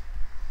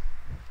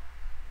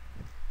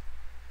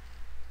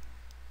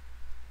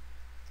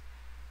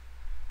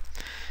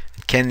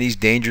 Can these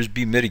dangers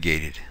be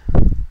mitigated?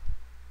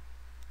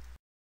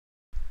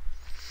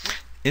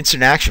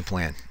 Incident action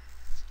plan.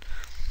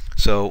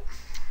 So,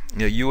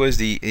 you as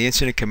the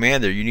incident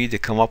commander, you need to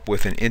come up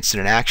with an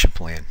incident action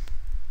plan.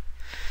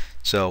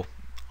 So,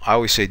 I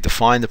always say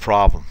define the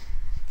problem.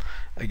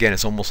 Again,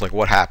 it's almost like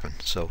what happened.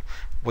 So,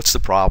 what's the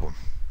problem?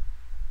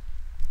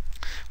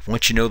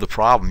 Once you know the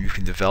problem, you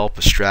can develop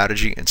a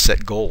strategy and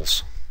set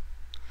goals.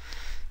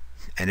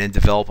 And then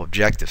develop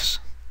objectives.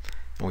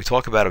 When we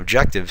talk about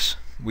objectives,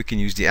 we can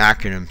use the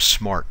acronym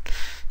SMART.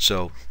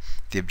 So,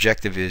 the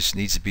objective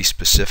needs to be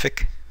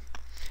specific.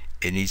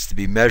 It needs to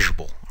be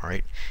measurable, all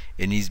right?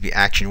 It needs to be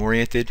action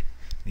oriented,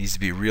 it needs to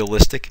be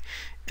realistic,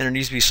 and there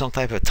needs to be some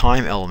type of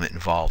time element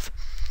involved.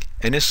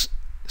 And this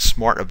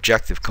SMART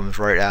objective comes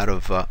right out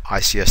of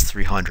ICS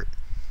 300.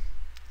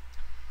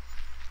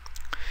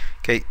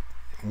 Okay,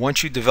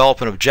 once you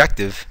develop an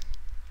objective,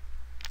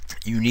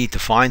 you need to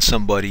find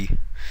somebody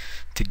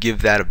to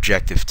give that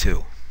objective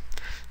to.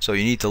 So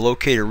you need to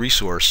locate a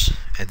resource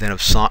and then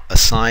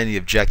assign the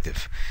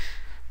objective.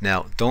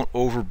 Now, don't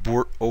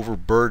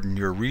overburden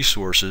your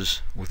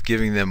resources with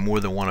giving them more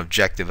than one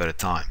objective at a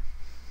time.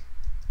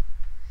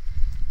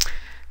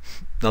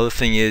 Another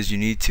thing is you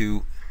need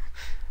to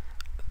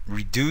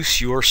reduce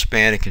your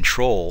span of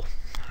control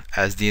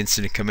as the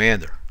incident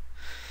commander.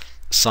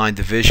 Assign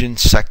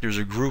divisions, sectors,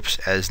 or groups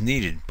as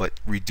needed, but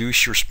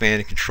reduce your span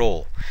of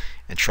control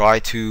and try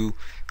to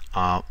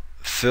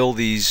fill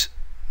these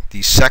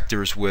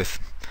sectors with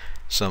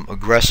some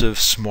aggressive,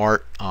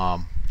 smart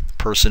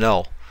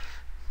personnel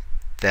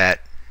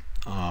that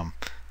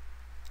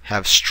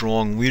have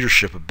strong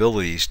leadership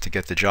abilities to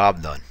get the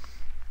job done.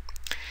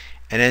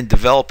 And then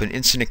develop an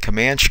incident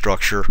command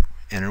structure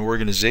and an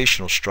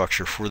organizational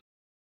structure for.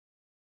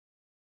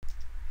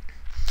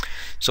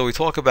 So we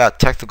talk about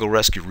technical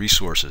rescue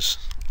resources.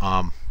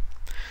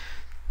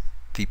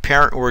 The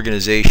parent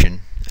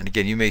organization, and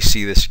again you may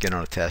see this again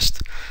on a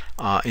test,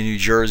 in New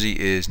Jersey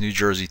is New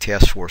Jersey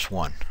Task Force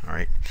 1. All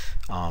right,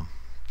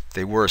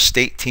 they were a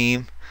state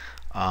team.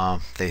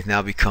 They've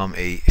now become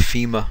a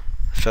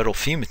federal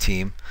FEMA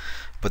team,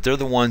 but they're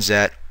the ones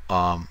that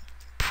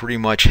pretty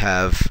much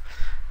have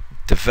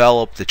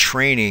developed the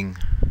training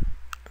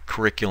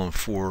curriculum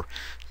for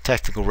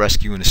technical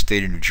rescue in the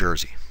state of New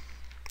Jersey.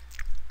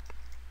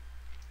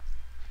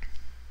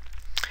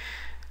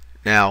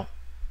 Now,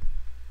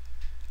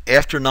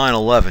 after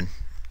 9/11,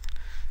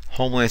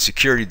 Homeland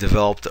Security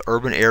developed the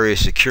Urban Area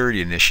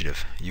Security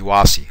Initiative,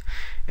 UASI,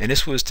 and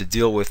this was to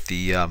deal with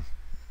the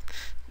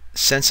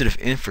sensitive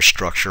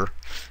infrastructure,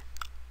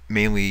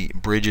 mainly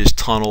bridges,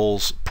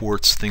 tunnels,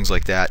 ports, things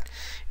like that,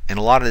 and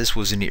a lot of this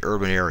was in the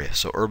urban area.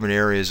 So urban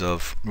areas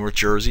of North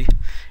Jersey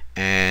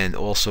and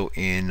also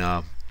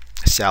in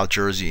South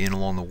Jersey and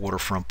along the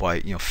waterfront by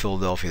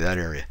Philadelphia, that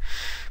area.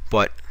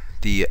 But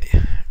the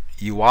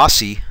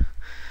UASI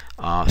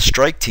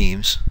strike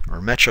teams,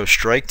 or Metro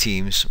strike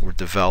teams, were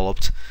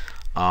developed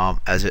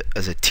as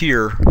a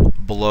tier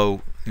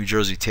below New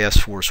Jersey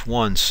Task Force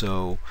 1.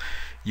 So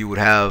you would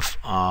have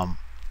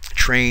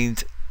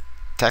trained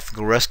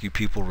technical rescue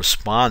people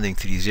responding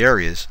to these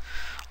areas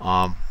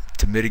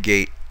to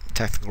mitigate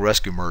technical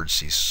rescue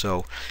emergencies.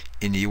 So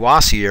in the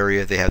UASI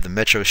area, they have the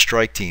Metro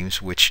strike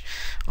teams, which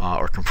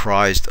are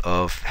comprised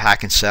of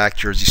Hackensack,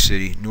 Jersey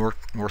City,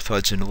 North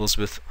Hudson,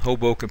 Elizabeth,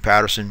 Hoboken,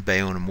 Patterson,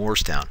 Bayonne, and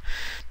Moorestown.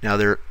 Now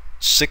they're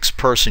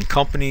 6-person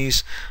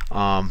companies.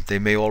 They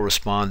may all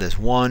respond as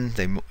one.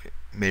 They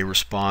may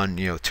respond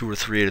 2 or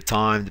 3 at a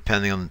time,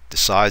 depending on the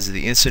size of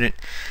the incident.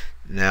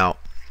 Now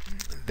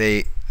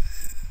they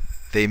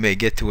may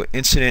get to an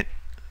incident,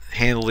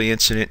 handle the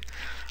incident,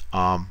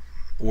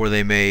 or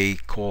they may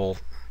call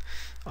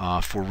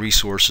for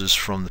resources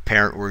from the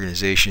parent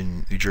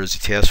organization, New Jersey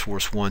Task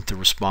Force 1, to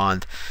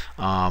respond,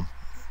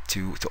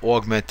 to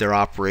augment their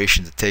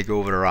operation, to take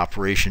over their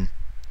operation,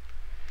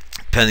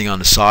 depending on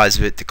the size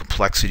of it, the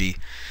complexity,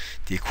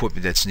 the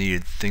equipment that's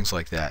needed, things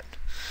like that.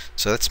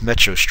 So that's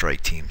Metro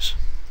strike teams.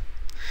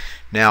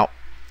 Now,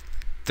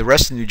 the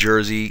rest of New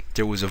Jersey,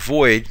 there was a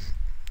void.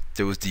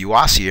 There was the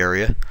Uwasi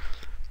area,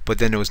 but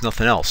then there was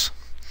nothing else.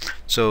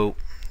 So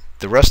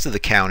the rest of the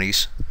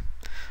counties,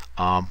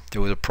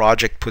 there was a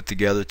project put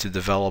together to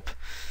develop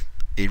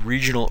a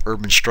regional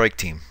urban strike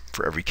team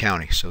for every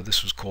county. So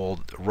this was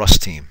called RUS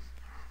team.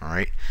 All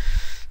right.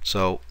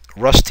 So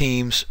RUS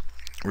teams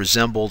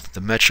resembled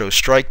the Metro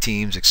strike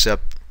teams,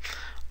 except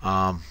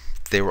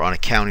they were on a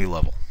county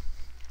level.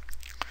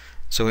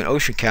 So in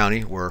Ocean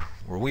County, where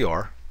we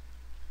are,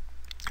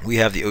 we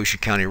have the Ocean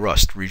County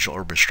RUS, Regional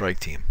Urban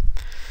Strike Team.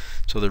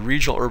 So the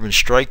Regional Urban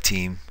Strike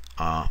Team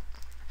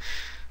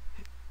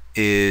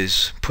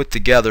is put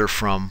together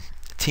from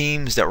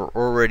teams that were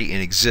already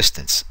in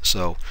existence.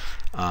 So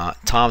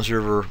Toms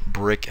River,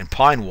 Brick, and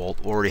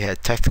Pinewald already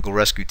had technical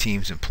rescue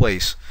teams in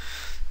place.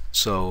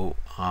 So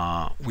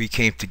we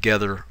came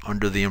together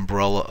under the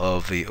umbrella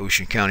of the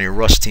Ocean County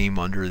RUS team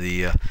under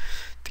the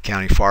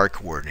county fire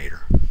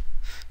coordinator.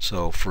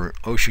 So for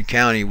Ocean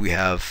County, we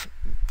have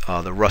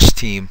the RUS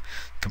team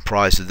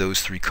comprised of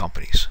those three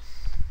companies.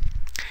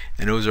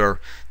 And those are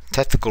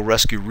technical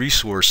rescue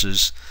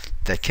resources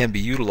that can be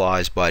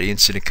utilized by the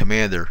incident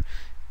commander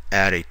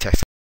at a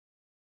technical.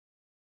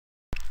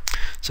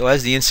 So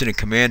as the incident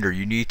commander,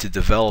 you need to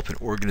develop an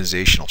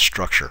organizational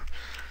structure.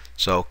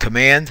 So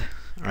command,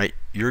 right?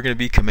 You're going to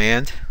be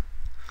command,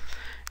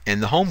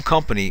 and the home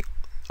company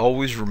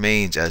always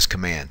remains as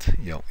command.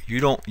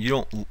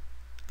 You're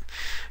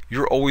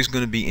always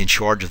going to be in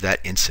charge of that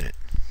incident.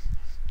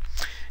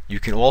 You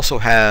can also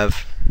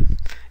have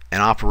an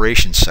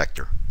operations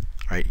sector,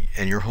 right?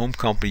 And your home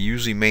company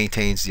usually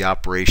maintains the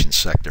operations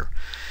sector,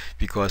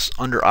 because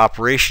under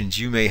operations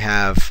you may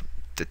have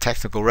the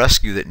technical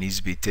rescue that needs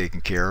to be taken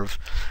care of,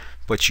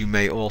 but you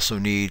may also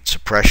need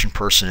suppression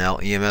personnel,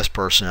 EMS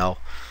personnel,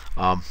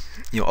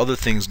 other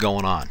things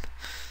going on.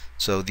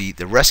 So the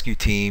rescue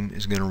team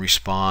is going to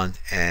respond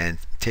and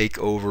take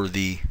over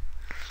the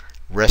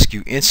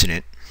rescue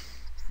incident,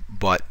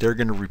 but they're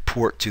going to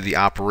report to the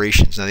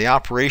operations. Now the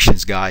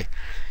operations guy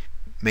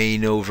may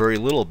know very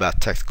little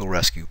about technical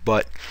rescue,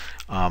 but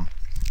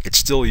it's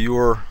still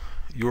your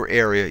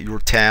area, your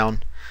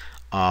town.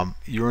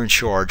 You're in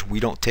charge. We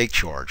don't take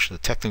charge. The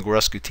technical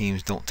rescue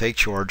teams don't take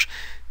charge.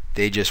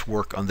 They just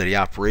work under the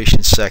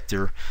operations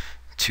sector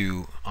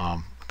to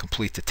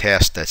complete the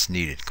task that's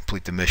needed,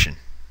 complete the mission.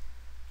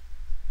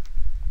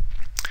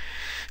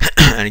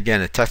 And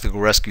again, the technical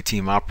rescue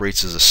team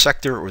operates as a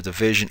sector or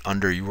division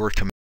under your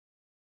command.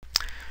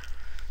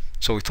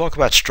 So we talk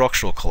about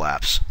structural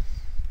collapse.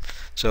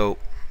 So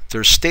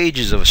there's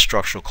stages of a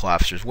structural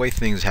collapse. There's way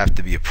things have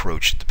to be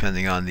approached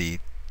depending on the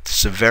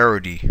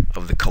severity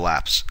of the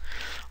collapse.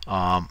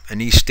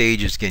 And these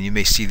stages, again, you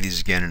may see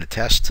these again in a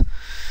test.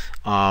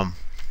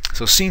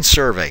 So scene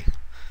survey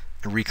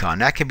and recon,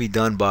 that can be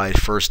done by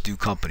first due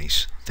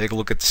companies. Take a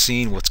look at the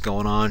scene, what's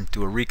going on,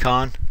 do a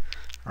recon,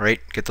 all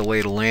right, get the lay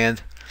of the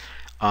land.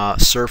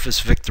 Surface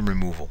victim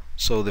removal.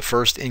 So the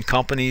first in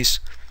companies,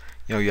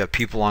 you have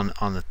people on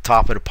the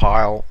top of the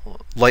pile,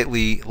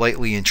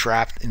 lightly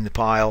entrapped in the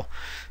pile.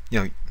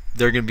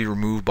 They're going to be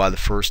removed by the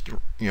first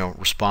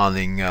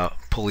responding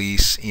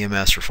police,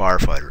 EMS, or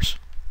firefighters.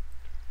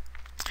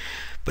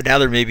 But now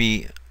there may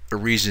be a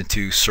reason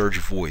to surge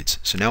voids.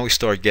 So now we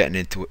start getting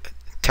into a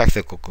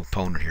technical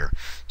component here.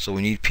 So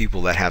we need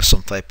people that have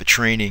some type of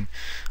training,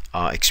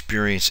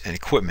 experience, and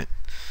equipment.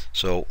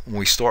 So when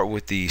we start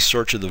with the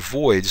search of the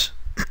voids,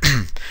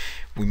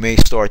 we may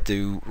start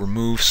to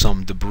remove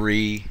some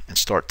debris and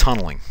start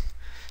tunneling.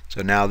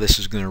 So now this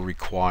is going to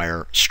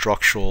require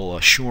structural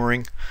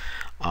shoring.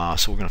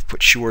 So we're going to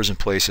put shores in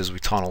place as we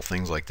tunnel,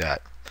 things like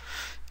that.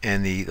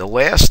 And the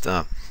last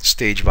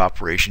stage of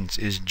operations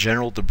is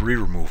general debris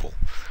removal.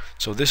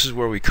 So this is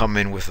where we come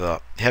in with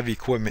heavy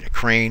equipment, a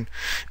crane.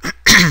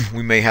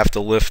 We may have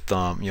to lift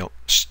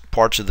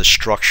parts of the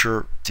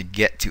structure to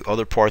get to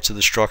other parts of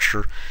the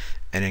structure,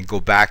 and then go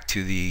back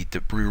to the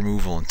debris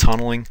removal and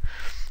tunneling.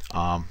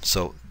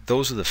 So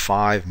those are the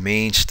 5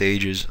 main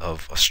stages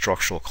of a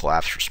structural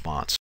collapse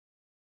response.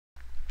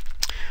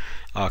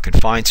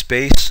 Confined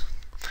space.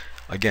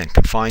 Again,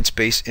 confined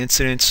space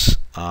incidents,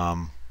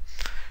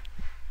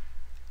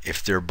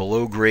 if they're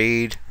below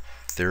grade,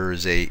 there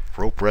is a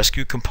rope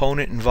rescue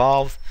component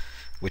involved,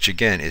 which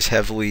again is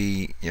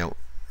heavily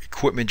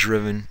equipment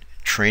driven,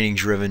 training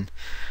driven.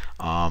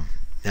 Now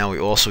we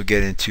also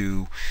get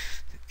into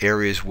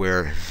areas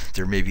where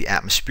there may be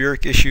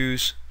atmospheric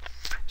issues,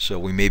 so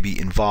we may be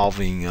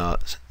involving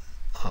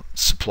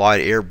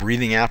supplied air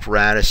breathing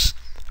apparatus,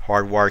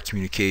 hardwired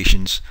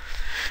communications.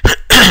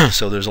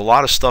 So there's a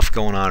lot of stuff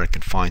going on at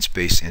confined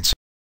space incident.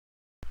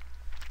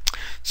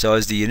 So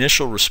as the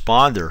initial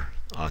responder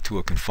to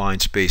a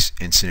confined space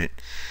incident,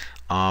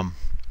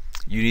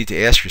 you need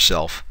to ask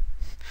yourself,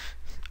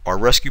 are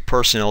rescue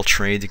personnel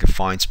trained in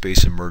confined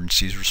space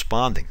emergencies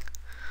responding?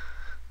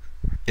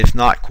 If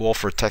not, call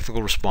for a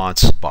technical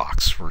response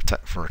box for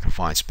a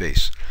confined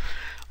space.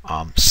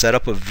 Set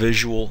up a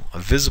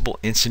visible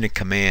incident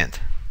command.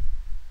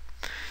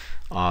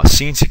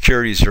 Scene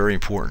security is very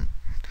important.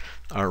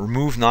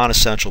 Remove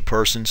non-essential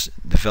persons.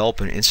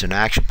 Develop an instant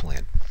action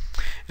plan.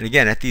 And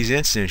again, at these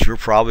incidents, you're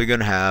probably going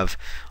to have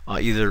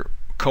either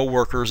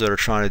co-workers that are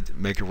trying to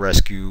make a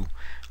rescue,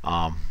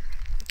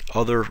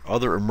 other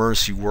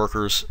emergency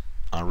workers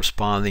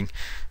responding,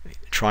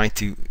 trying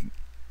to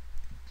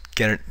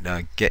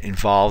get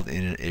involved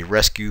in a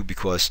rescue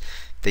because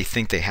they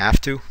think they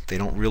have to. They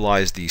don't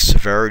realize the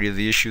severity of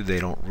the issue. They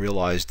don't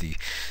realize the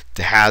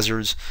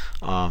hazards.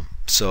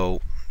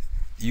 So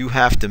you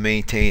have to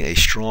maintain a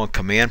strong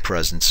command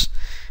presence,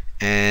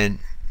 and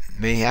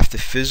may have to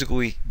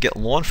physically get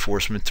law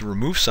enforcement to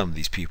remove some of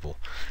these people.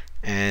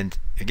 And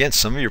again,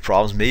 some of your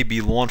problems may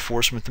be law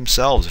enforcement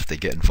themselves if they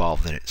get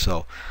involved in it.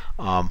 So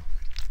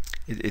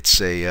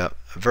it's a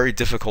very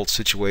difficult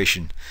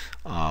situation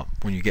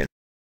when you get.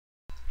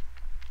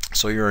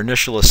 So your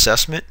initial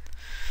assessment,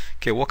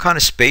 okay, what kind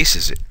of space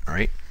is it,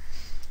 right?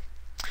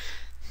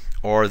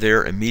 Are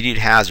there immediate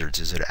hazards?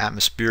 Is it an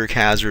atmospheric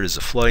hazard? Is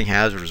it a flooding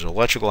hazard? Is it an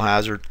electrical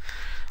hazard?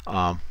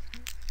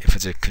 If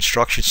it's a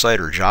construction site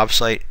or a job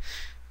site,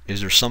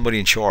 is there somebody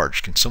in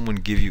charge? Can someone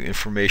give you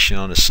information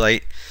on the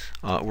site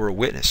or a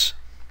witness?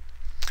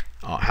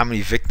 How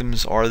many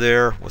victims are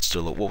there? What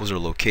was their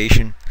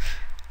location?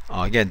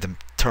 Again,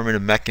 determine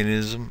the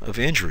mechanism of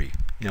injury.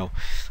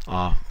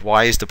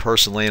 Why is the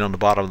person laying on the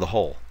bottom of the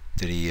hole?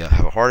 Did he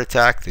have a heart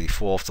attack? Did he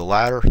fall off the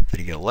ladder? Did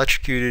he get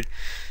electrocuted?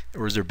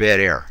 Or is there bad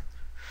air?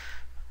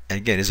 And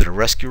again, is it a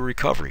rescue or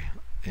recovery?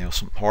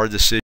 Some hard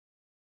decisions.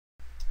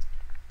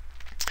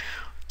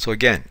 So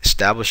again,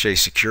 establish a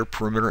secure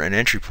perimeter and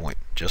entry point,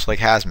 just like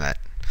hazmat.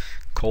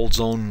 Cold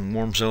zone,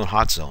 warm zone,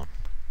 hot zone.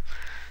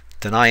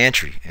 Deny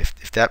entry.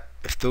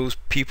 If those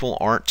people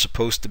aren't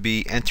supposed to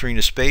be entering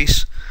the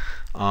space,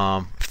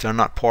 if they're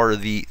not part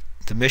of the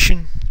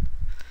mission,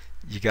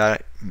 you got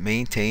to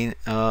maintain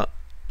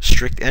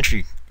strict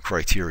entry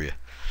criteria.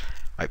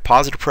 Right,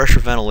 positive pressure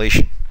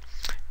ventilation.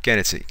 Again,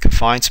 it's a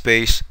confined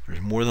space. There's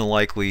more than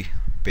likely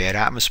bad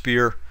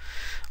atmosphere.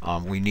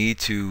 We need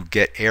to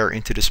get air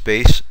into the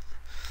space,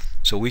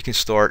 so we can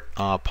start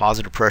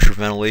positive pressure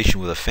ventilation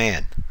with a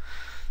fan.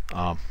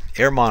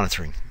 Air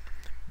monitoring,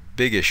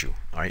 big issue.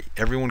 All right,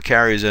 everyone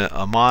carries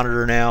a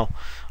monitor now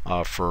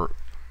for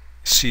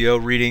CO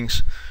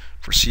readings,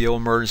 for CO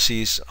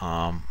emergencies.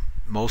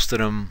 Most of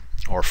them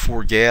are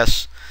for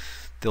gas.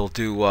 They'll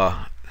do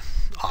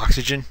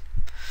oxygen.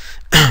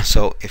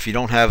 So if you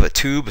don't have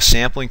a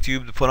sampling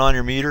tube to put on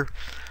your meter,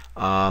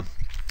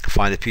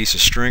 find a piece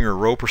of string or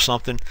rope or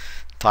something,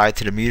 tie it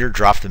to the meter,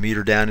 drop the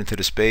meter down into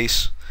the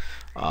space,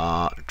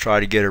 try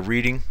to get a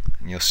reading,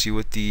 and you'll see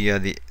what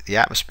the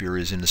atmosphere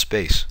is in the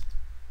space.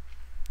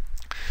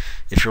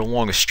 If you're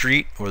along a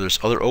street or there's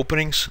other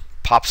openings,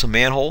 pop some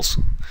manholes,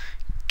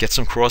 get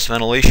some cross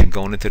ventilation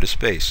going into the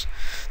space.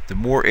 The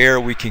more air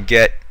we can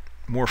get,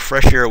 more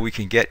fresh air we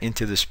can get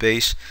into the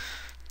space,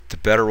 the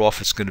better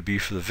off it's going to be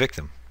for the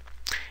victim.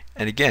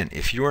 And again,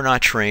 if you are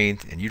not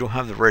trained and you don't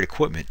have the right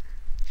equipment,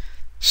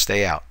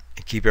 stay out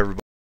and keep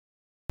everybody.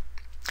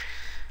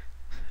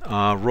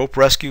 Rope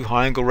rescue,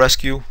 high angle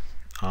rescue.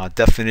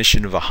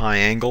 Definition of a high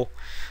angle: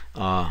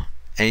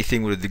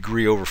 anything with a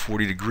degree over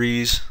 40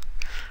 degrees.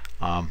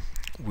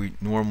 We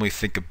normally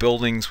think of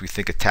buildings, we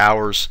think of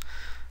towers.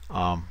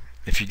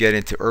 If you get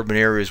into urban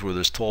areas where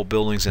there's tall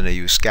buildings and they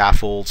use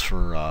scaffolds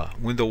for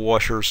window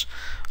washers,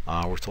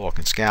 we're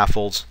talking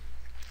scaffolds.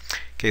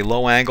 Okay,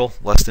 low angle,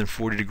 less than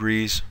 40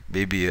 degrees,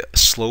 maybe a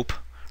slope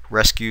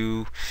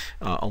rescue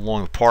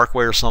along a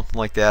parkway or something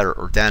like that,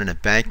 or down an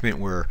embankment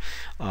where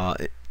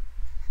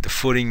the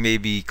footing may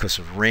be because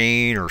of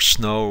rain or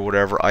snow or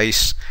whatever,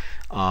 ice.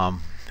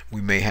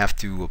 We may have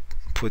to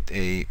put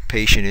a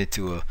patient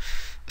into a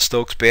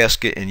Stokes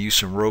basket and use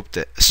some rope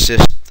to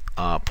assist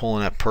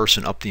pulling that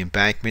person up the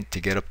embankment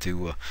to get up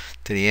to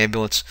the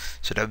ambulance.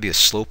 So that would be a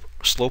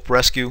slope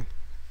rescue.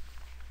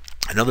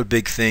 Another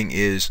big thing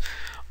is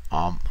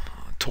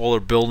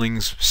taller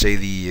buildings. Say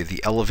the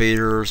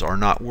elevators are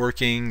not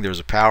working. There's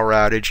a power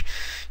outage.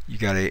 You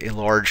got a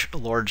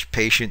large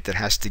patient that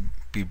has to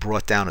be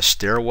brought down a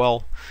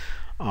stairwell.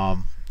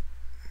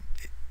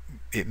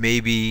 It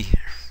may be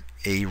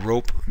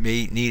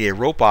need a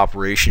rope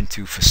operation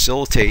to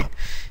facilitate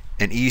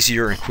an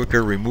easier and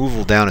quicker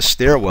removal down a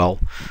stairwell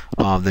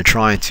than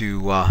trying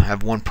to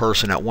have one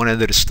person at one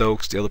end of the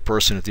Stokes, the other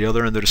person at the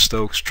other end of the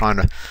Stokes, trying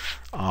to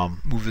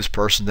move this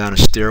person down a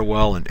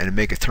stairwell and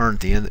make a turn at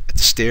the end at the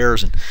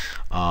stairs. And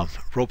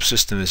rope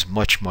system is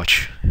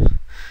much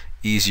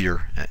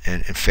easier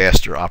and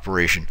faster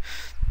operation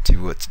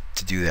to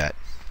do that.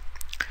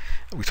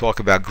 We talk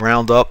about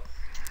ground up.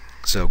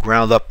 So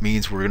ground up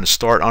means we're going to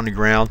start on the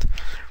ground,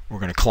 we're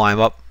going to climb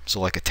up. So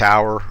like a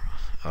tower,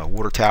 a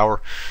water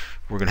tower,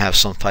 we're going to have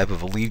some type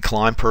of a lead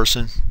climb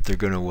person. They're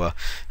going to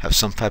have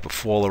some type of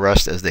fall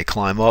arrest as they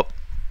climb up.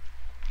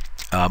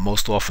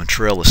 Most often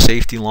trail a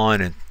safety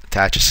line and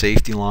attach a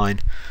safety line,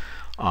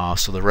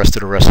 so the rest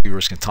of the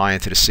rescuers can tie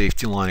into the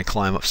safety line and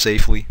climb up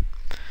safely.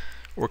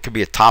 Or it could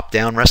be a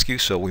top-down rescue,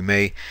 so we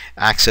may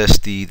access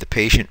the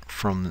patient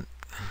from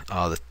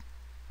the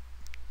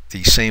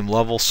same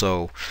level.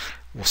 So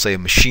we'll say a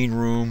machine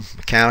room,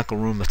 mechanical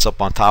room that's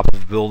up on top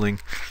of a building,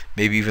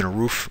 maybe even a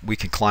roof. We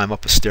can climb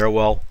up a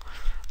stairwell.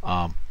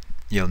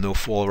 No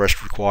fall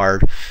arrest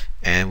required,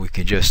 and we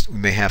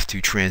may have to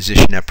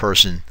transition that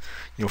person,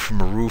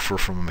 from a roof or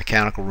from a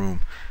mechanical room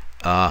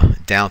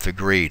down to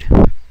grade.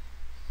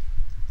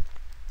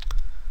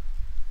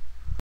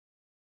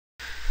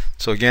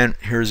 So again,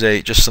 here's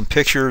just some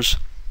pictures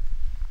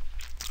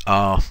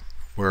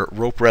where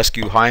rope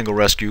rescue, high angle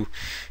rescue,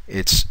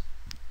 it's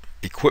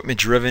equipment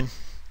driven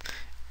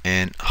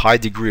and high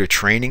degree of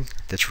training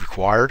that's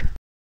required.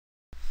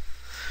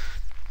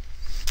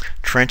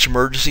 Trench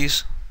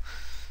emergencies.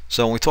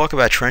 So when we talk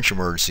about trench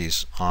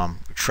emergencies,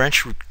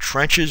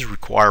 trenches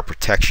require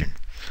protection,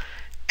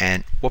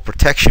 and what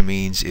protection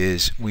means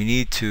is we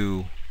need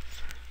to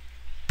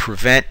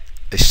prevent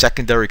a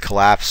secondary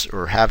collapse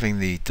or having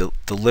the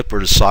lip or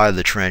the side of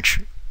the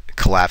trench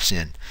collapse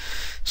in.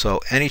 So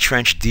any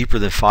trench deeper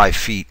than 5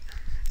 feet,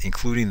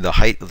 including the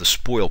height of the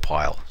spoil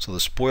pile. So the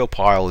spoil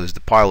pile is the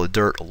pile of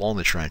dirt along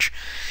the trench.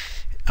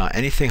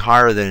 Anything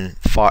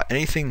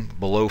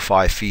below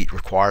 5 feet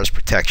requires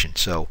protection.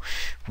 So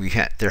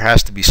there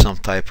has to be some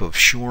type of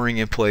shoring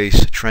in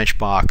place, trench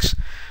box.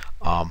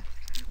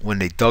 When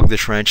they dug the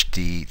trench,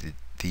 the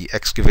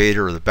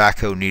excavator or the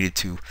backhoe needed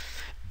to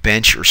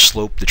bench or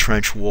slope the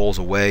trench walls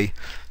away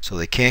so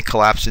they can't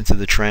collapse into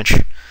the trench,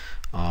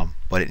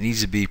 but it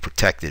needs to be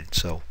protected.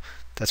 So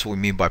that's what we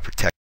mean by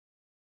protect.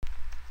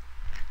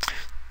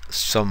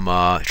 Some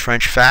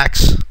trench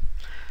facts.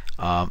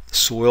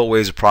 Soil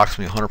weighs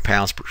approximately 100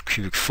 pounds per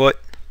cubic foot.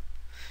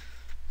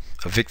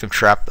 A victim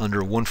trapped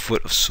under 1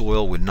 foot of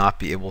soil would not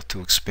be able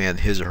to expand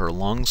his or her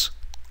lungs.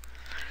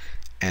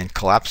 And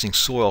collapsing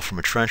soil from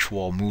a trench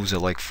wall moves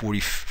at like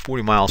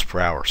 40 miles per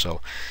hour,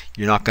 so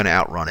you're not going to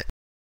outrun it.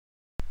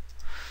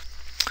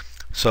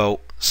 So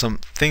some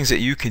things that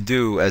you can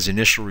do as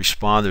initial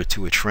responder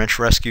to a trench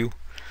rescue: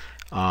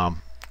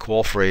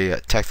 call for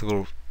a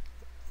technical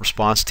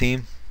response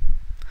team.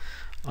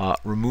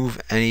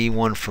 Remove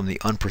anyone from the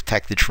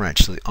unprotected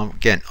trench. So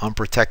again,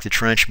 unprotected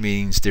trench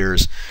means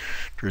there's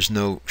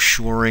no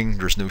shoring,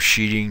 there's no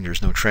sheeting,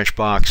 there's no trench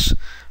box.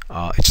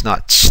 It's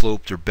not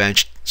sloped or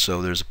benched,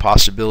 so there's a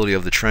possibility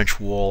of the trench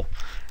wall.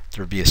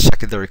 There would be a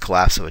secondary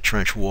collapse of a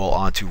trench wall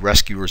onto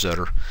rescuers that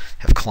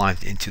have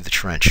climbed into the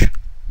trench.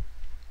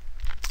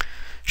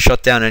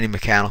 Shut down any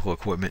mechanical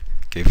equipment.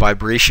 Okay,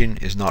 vibration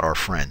is not our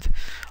friend.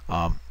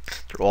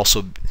 There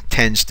also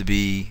tends to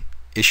be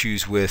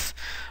issues with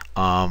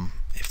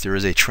if there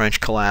is a trench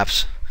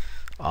collapse,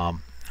 the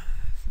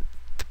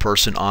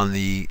person on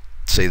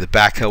say the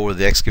backhoe or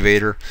the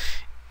excavator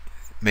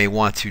may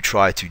want to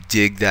try to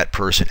dig that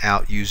person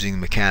out using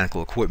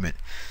mechanical equipment.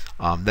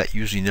 That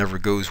usually never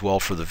goes well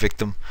for the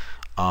victim,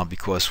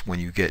 because when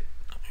you get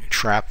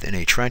trapped in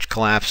a trench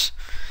collapse,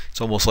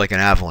 it's almost like an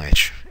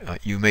avalanche.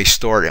 You may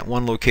start at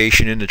one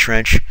location in the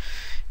trench,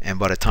 and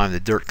by the time the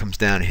dirt comes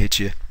down and hits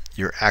you,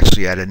 you're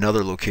actually at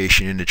another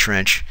location in the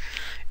trench,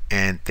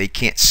 and they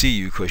can't see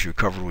you because you're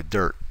covered with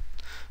dirt.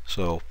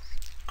 So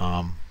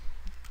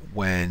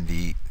when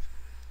the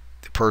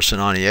person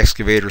on the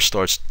excavator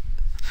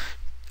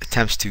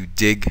attempts to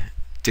dig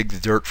the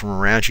dirt from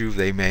around you,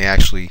 they may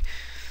actually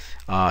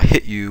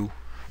hit you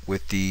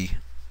with the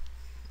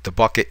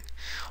bucket,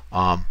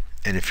 and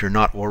if you're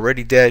not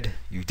already dead,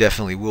 you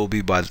definitely will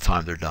be by the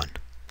time they're done.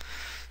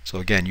 So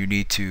again, you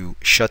need to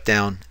shut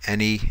down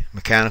any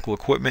mechanical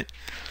equipment.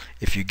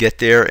 If you get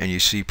there and you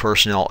see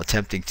personnel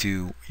attempting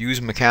to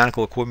use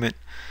mechanical equipment,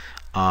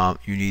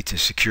 you need to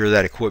secure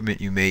that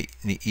equipment. You may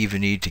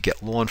even need to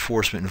get law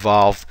enforcement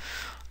involved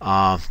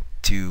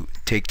to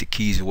take the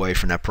keys away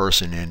from that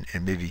person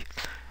and maybe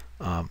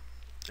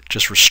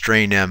just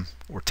restrain them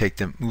or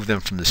move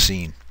them from the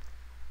scene.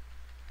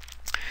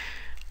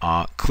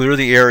 Clear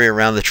the area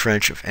around the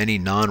trench of any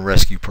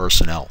non-rescue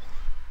personnel.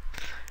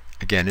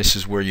 Again, this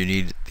is where you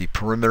need the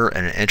perimeter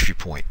and an entry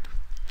point.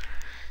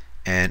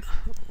 And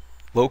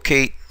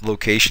locate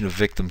location of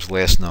victims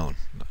last known.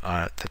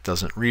 That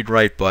doesn't read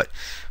right, but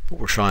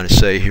what we're trying to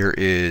say here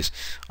is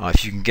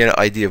if you can get an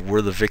idea of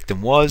where the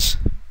victim was,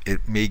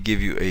 it may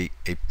give you a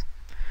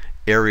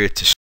area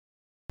to.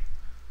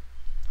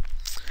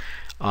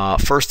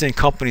 First in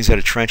companies had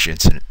a trench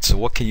incident. So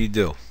what can you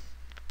do?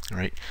 All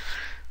right.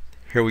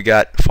 Here we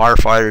got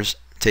firefighters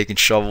taking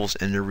shovels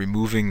and they're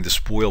removing the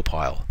spoil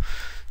pile.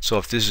 So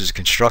if this is a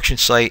construction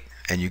site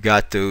and you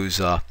got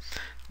those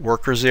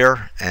workers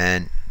there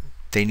and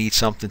they need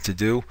something to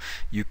do,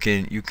 you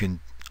can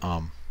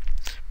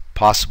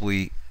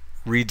possibly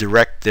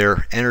redirect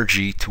their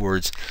energy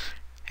towards,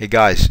 hey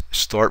guys,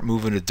 start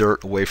moving the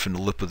dirt away from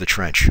the lip of the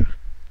trench.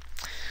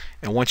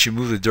 And once you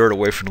move the dirt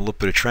away from the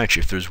lip of the trench,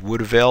 if there's wood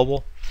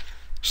available,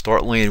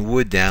 start laying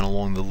wood down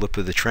along the lip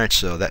of the trench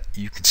so that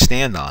you can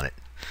stand on it.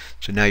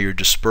 So now you're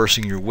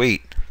dispersing your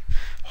weight,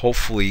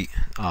 hopefully,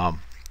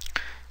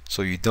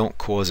 so you don't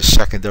cause a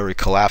secondary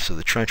collapse of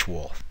the trench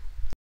wall.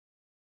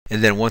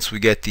 And then once we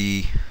get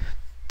the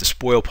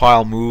spoil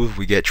pile moved,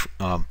 we get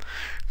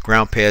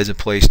ground pads in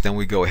place, then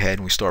we go ahead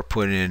and we start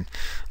putting in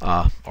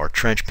our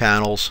trench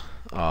panels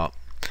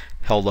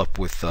held up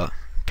with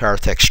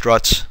Paratech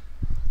struts.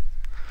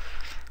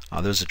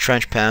 There's a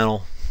trench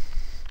panel,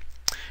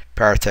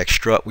 Paratech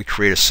strut. We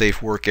create a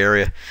safe work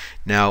area.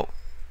 Now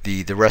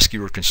the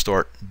rescuer can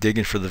start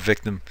digging for the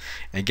victim.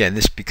 And again,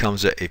 this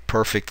becomes a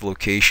perfect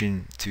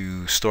location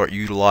to start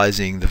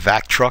utilizing the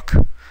vac truck.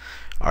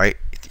 Alright,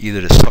 either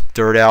to suck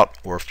dirt out,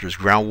 or if there's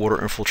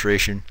groundwater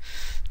infiltration,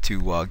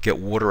 to get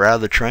water out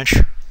of the trench.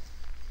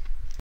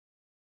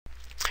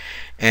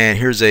 And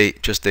here's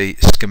just a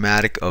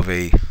schematic of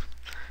a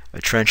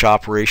trench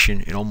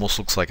operation. It almost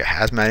looks like a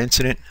hazmat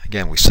incident.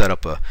 Again, we set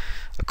up a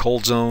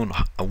cold zone,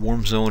 a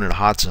warm zone, and a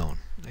hot zone.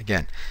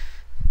 Again,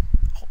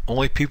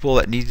 only people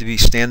that need to be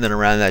standing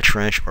around that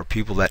trench are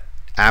people that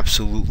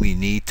absolutely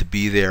need to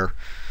be there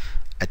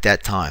at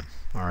that time.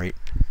 Alright,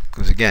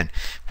 because again,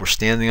 if we're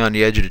standing on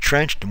the edge of the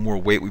trench, the more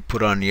weight we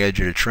put on the edge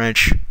of the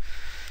trench,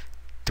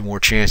 the more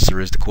chance there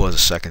is to cause a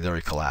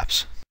secondary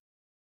collapse.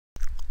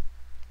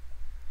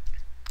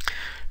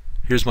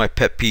 Here's my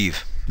pet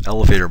peeve: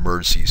 elevator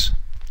emergencies.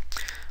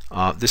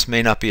 This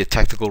may not be a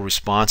technical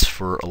response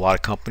for a lot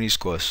of companies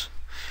because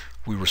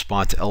we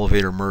respond to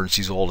elevator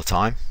emergencies all the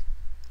time.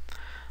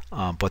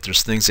 But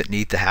there's things that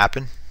need to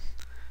happen,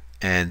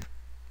 and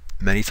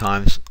many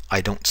times I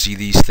don't see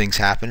these things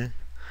happening,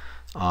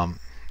 and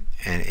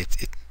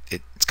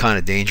it's kind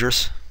of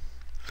dangerous.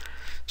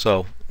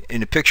 So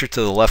in the picture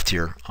to the left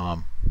here,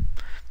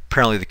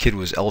 apparently the kid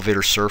was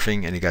elevator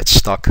surfing and he got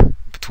stuck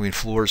between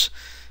floors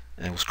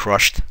and was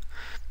crushed.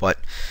 But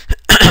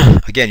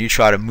again, you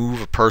try to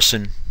move a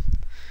person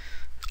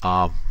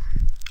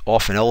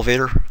off an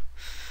elevator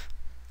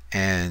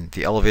and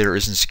the elevator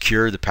isn't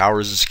secured, the power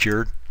isn't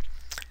secured,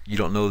 you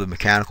don't know the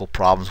mechanical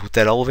problems with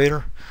that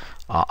elevator,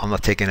 I'm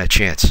not taking that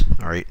chance,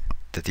 alright,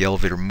 that the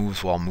elevator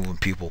moves while moving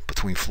people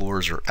between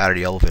floors or out of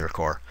the elevator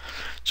car.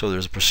 So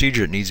there's a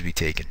procedure that needs to be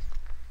taken.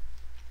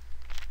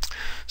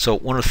 So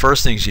one of the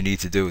first things you need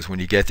to do is, when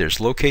you get there, is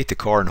locate the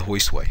car in the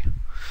hoistway.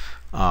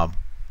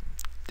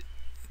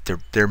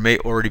 There may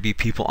already be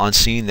people on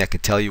scene that can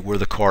tell you where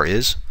the car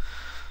is.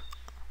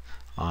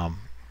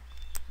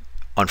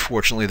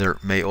 Unfortunately, there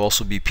may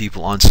also be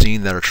people on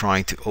scene that are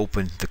trying to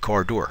open the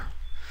car door.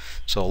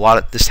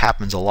 So this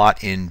happens a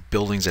lot in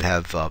buildings that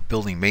have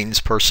building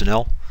maintenance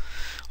personnel.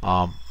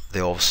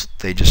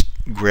 They just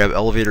grab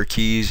elevator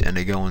keys and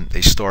they go and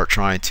they start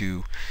trying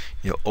to,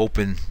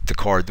 open the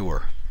car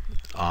door.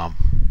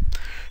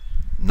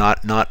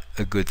 Not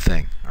a good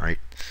thing. All right.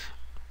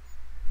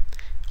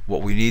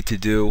 What we need to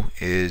do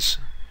is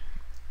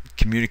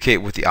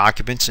communicate with the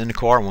occupants in the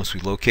car. Once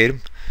we locate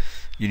them,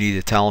 you need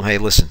to tell them, hey,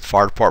 listen,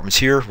 fire department's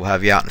here, we'll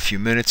have you out in a few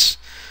minutes.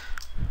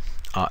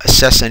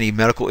 Assess any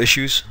medical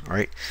issues. All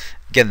right.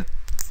 Again,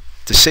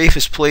 the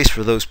safest place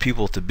for those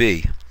people to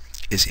be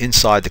is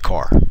inside the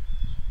car,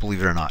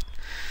 believe it or not.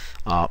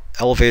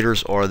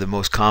 Elevators are the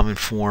most common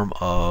form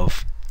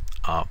of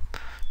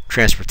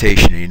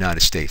transportation in the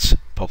United States,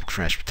 public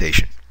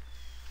transportation.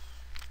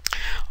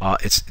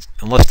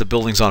 Unless the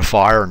building's on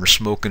fire and there's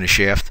smoke in the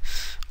shaft,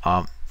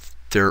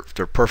 they're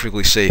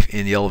perfectly safe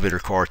in the elevator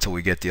car until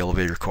we get the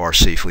elevator car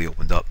safely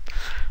opened up.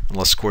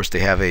 Unless, of course, they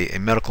have a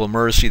medical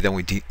emergency, then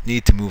we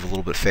need to move a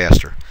little bit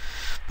faster.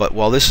 But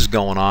while this is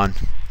going on,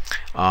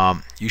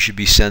 you should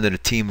be sending a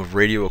team of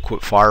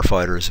radio-equipped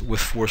firefighters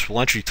with forcible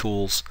entry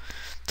tools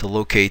to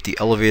locate the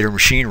elevator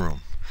machine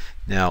room.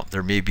 Now,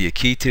 there may be a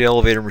key to the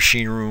elevator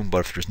machine room,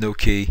 but if there's no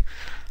key,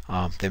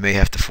 they may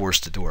have to force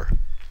the door.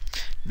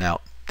 Now,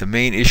 the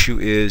main issue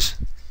is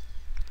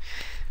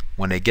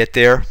when they get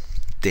there,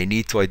 they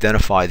need to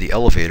identify the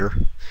elevator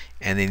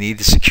and they need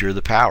to secure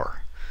the power.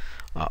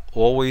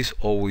 Always,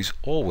 always,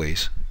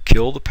 always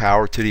kill the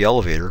power to the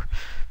elevator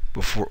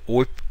before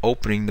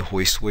opening the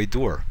hoistway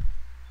door.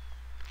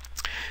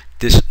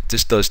 This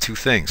does two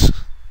things.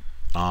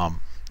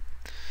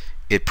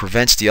 It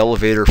prevents the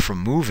elevator from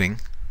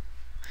moving,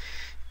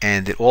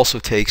 and it also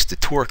takes the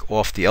torque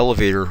off the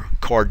elevator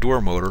car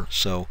door motor,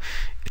 so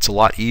it's a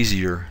lot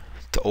easier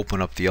to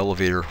open up the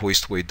elevator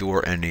hoistway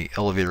door and the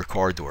elevator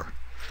car door.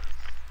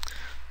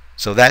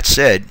 So that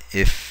said,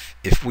 if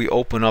we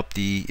open up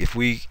the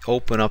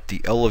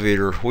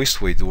elevator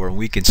hoistway door and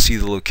we can see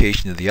the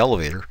location of the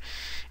elevator,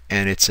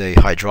 and it's a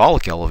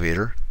hydraulic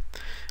elevator,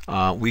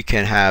 we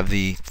can have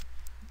the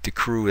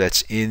crew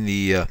that's in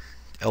the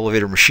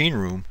elevator machine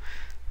room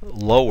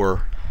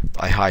lower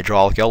a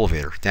hydraulic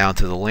elevator down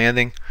to the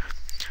landing,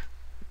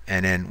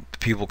 and then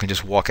people can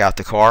just walk out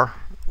the car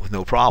with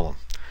no problem.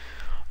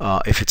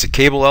 If it's a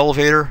cable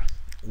elevator,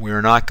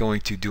 we're not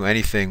going to do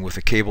anything with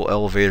a cable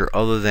elevator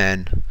other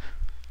than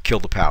kill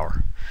the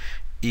power.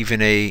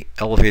 Even a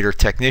elevator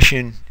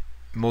technician,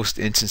 most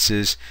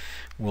instances,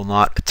 will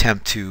not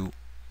attempt to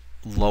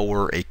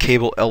lower a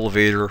cable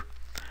elevator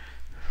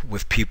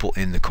with people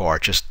in the car.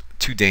 Just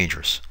too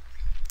dangerous.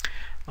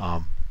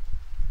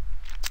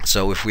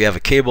 So if we have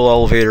a cable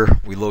elevator,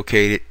 we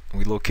locate it,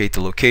 we locate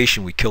the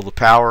location, we kill the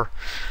power.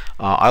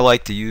 I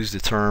like to use the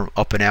term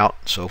up and out.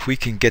 So if we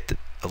can get the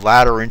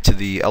ladder into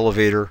the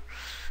elevator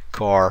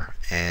car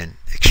and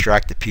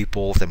extract the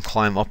people, then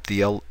climb up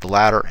the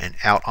ladder and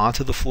out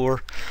onto the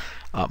floor,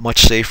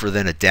 much safer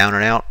than a down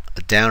and out.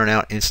 a down and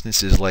out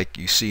instance is like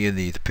you see in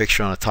the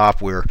picture on the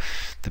top, where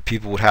the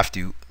people would have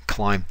to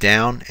climb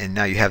down, and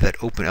now you have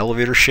that open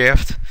elevator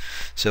shaft.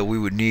 So we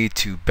would need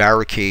to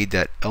barricade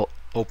that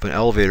open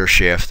elevator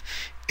shaft,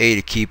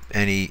 to keep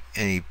any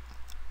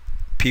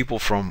people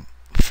from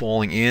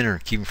falling in, or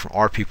keeping from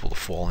our people to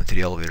fall into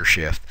the elevator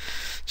shaft.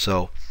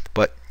 So,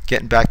 but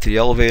getting back to the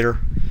elevator,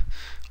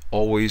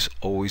 always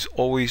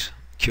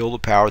kill the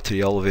power to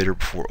the elevator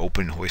before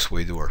opening the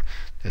hoistway door.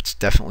 That's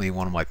definitely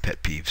one of my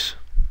pet peeves.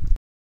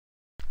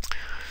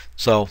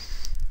 So,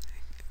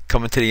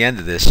 coming to the end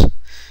of this,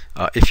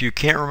 if you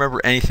can't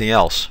remember anything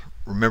else,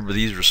 remember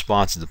these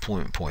response and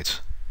deployment points.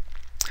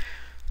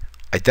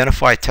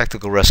 Identify a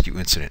technical rescue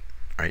incident.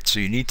 Right, so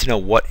you need to know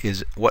what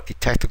a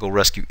technical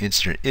rescue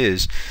incident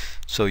is,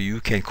 so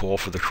you can call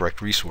for the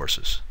correct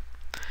resources.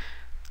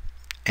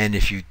 And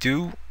if you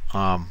do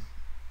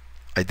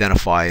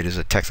identify it as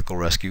a technical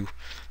rescue,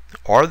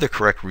 are the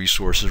correct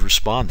resources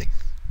responding?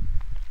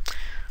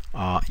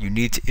 You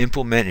need to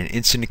implement an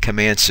incident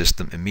command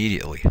system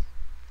immediately,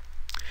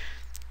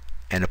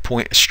 and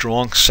appoint a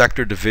strong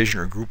sector, division,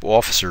 or group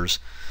officers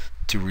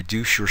to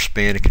reduce your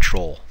span of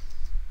control.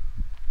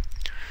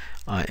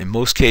 In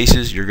most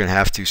cases, you're going to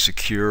have to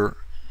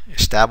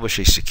establish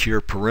a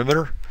secure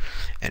perimeter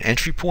and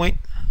entry point.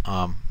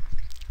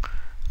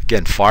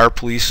 Again, fire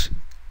police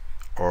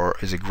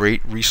is a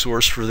great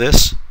resource for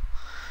this.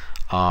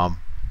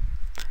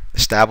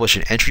 Establish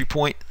an entry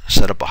point,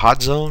 set up a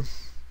hot zone,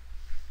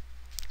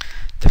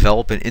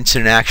 develop an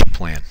incident action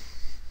plan.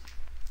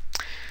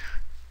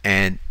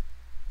 And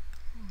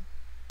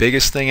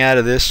biggest thing out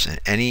of this, in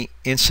any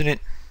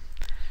incident,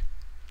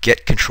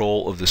 get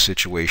control of the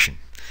situation.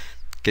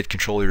 Get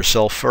control of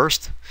yourself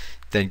first,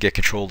 then get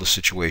control of the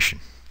situation,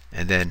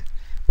 and then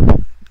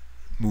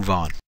move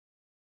on.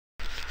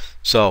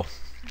 So,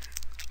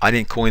 I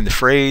didn't coin the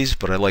phrase,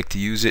 but I like to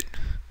use it.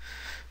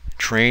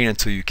 Train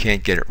until you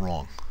can't get it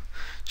wrong.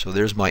 So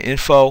there's my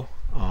info.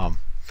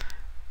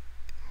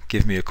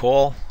 Give me a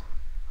call.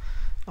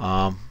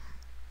 I've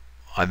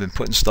been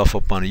putting stuff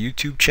up on a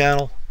YouTube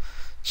channel,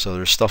 so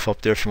there's stuff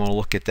up there if you want to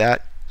look at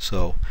that.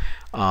 So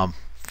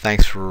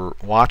thanks for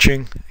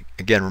watching.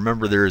 Again,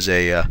 remember there is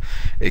a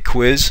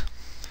quiz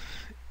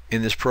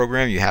in this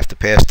program. You have to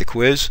pass the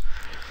quiz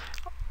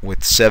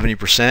with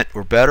 70%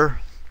 or better,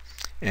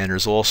 and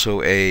there's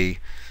also a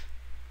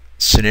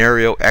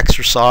scenario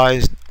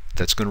exercise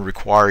that's going to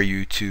require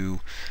you to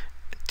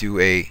do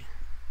a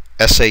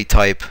essay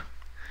type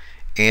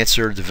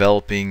answer,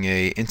 developing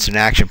a instant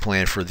action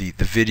plan for the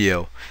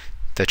video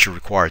that you're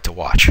required to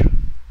watch.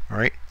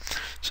 Alright,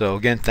 so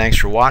again, thanks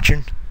for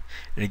watching,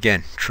 and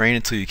again, train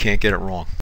until you can't get it wrong.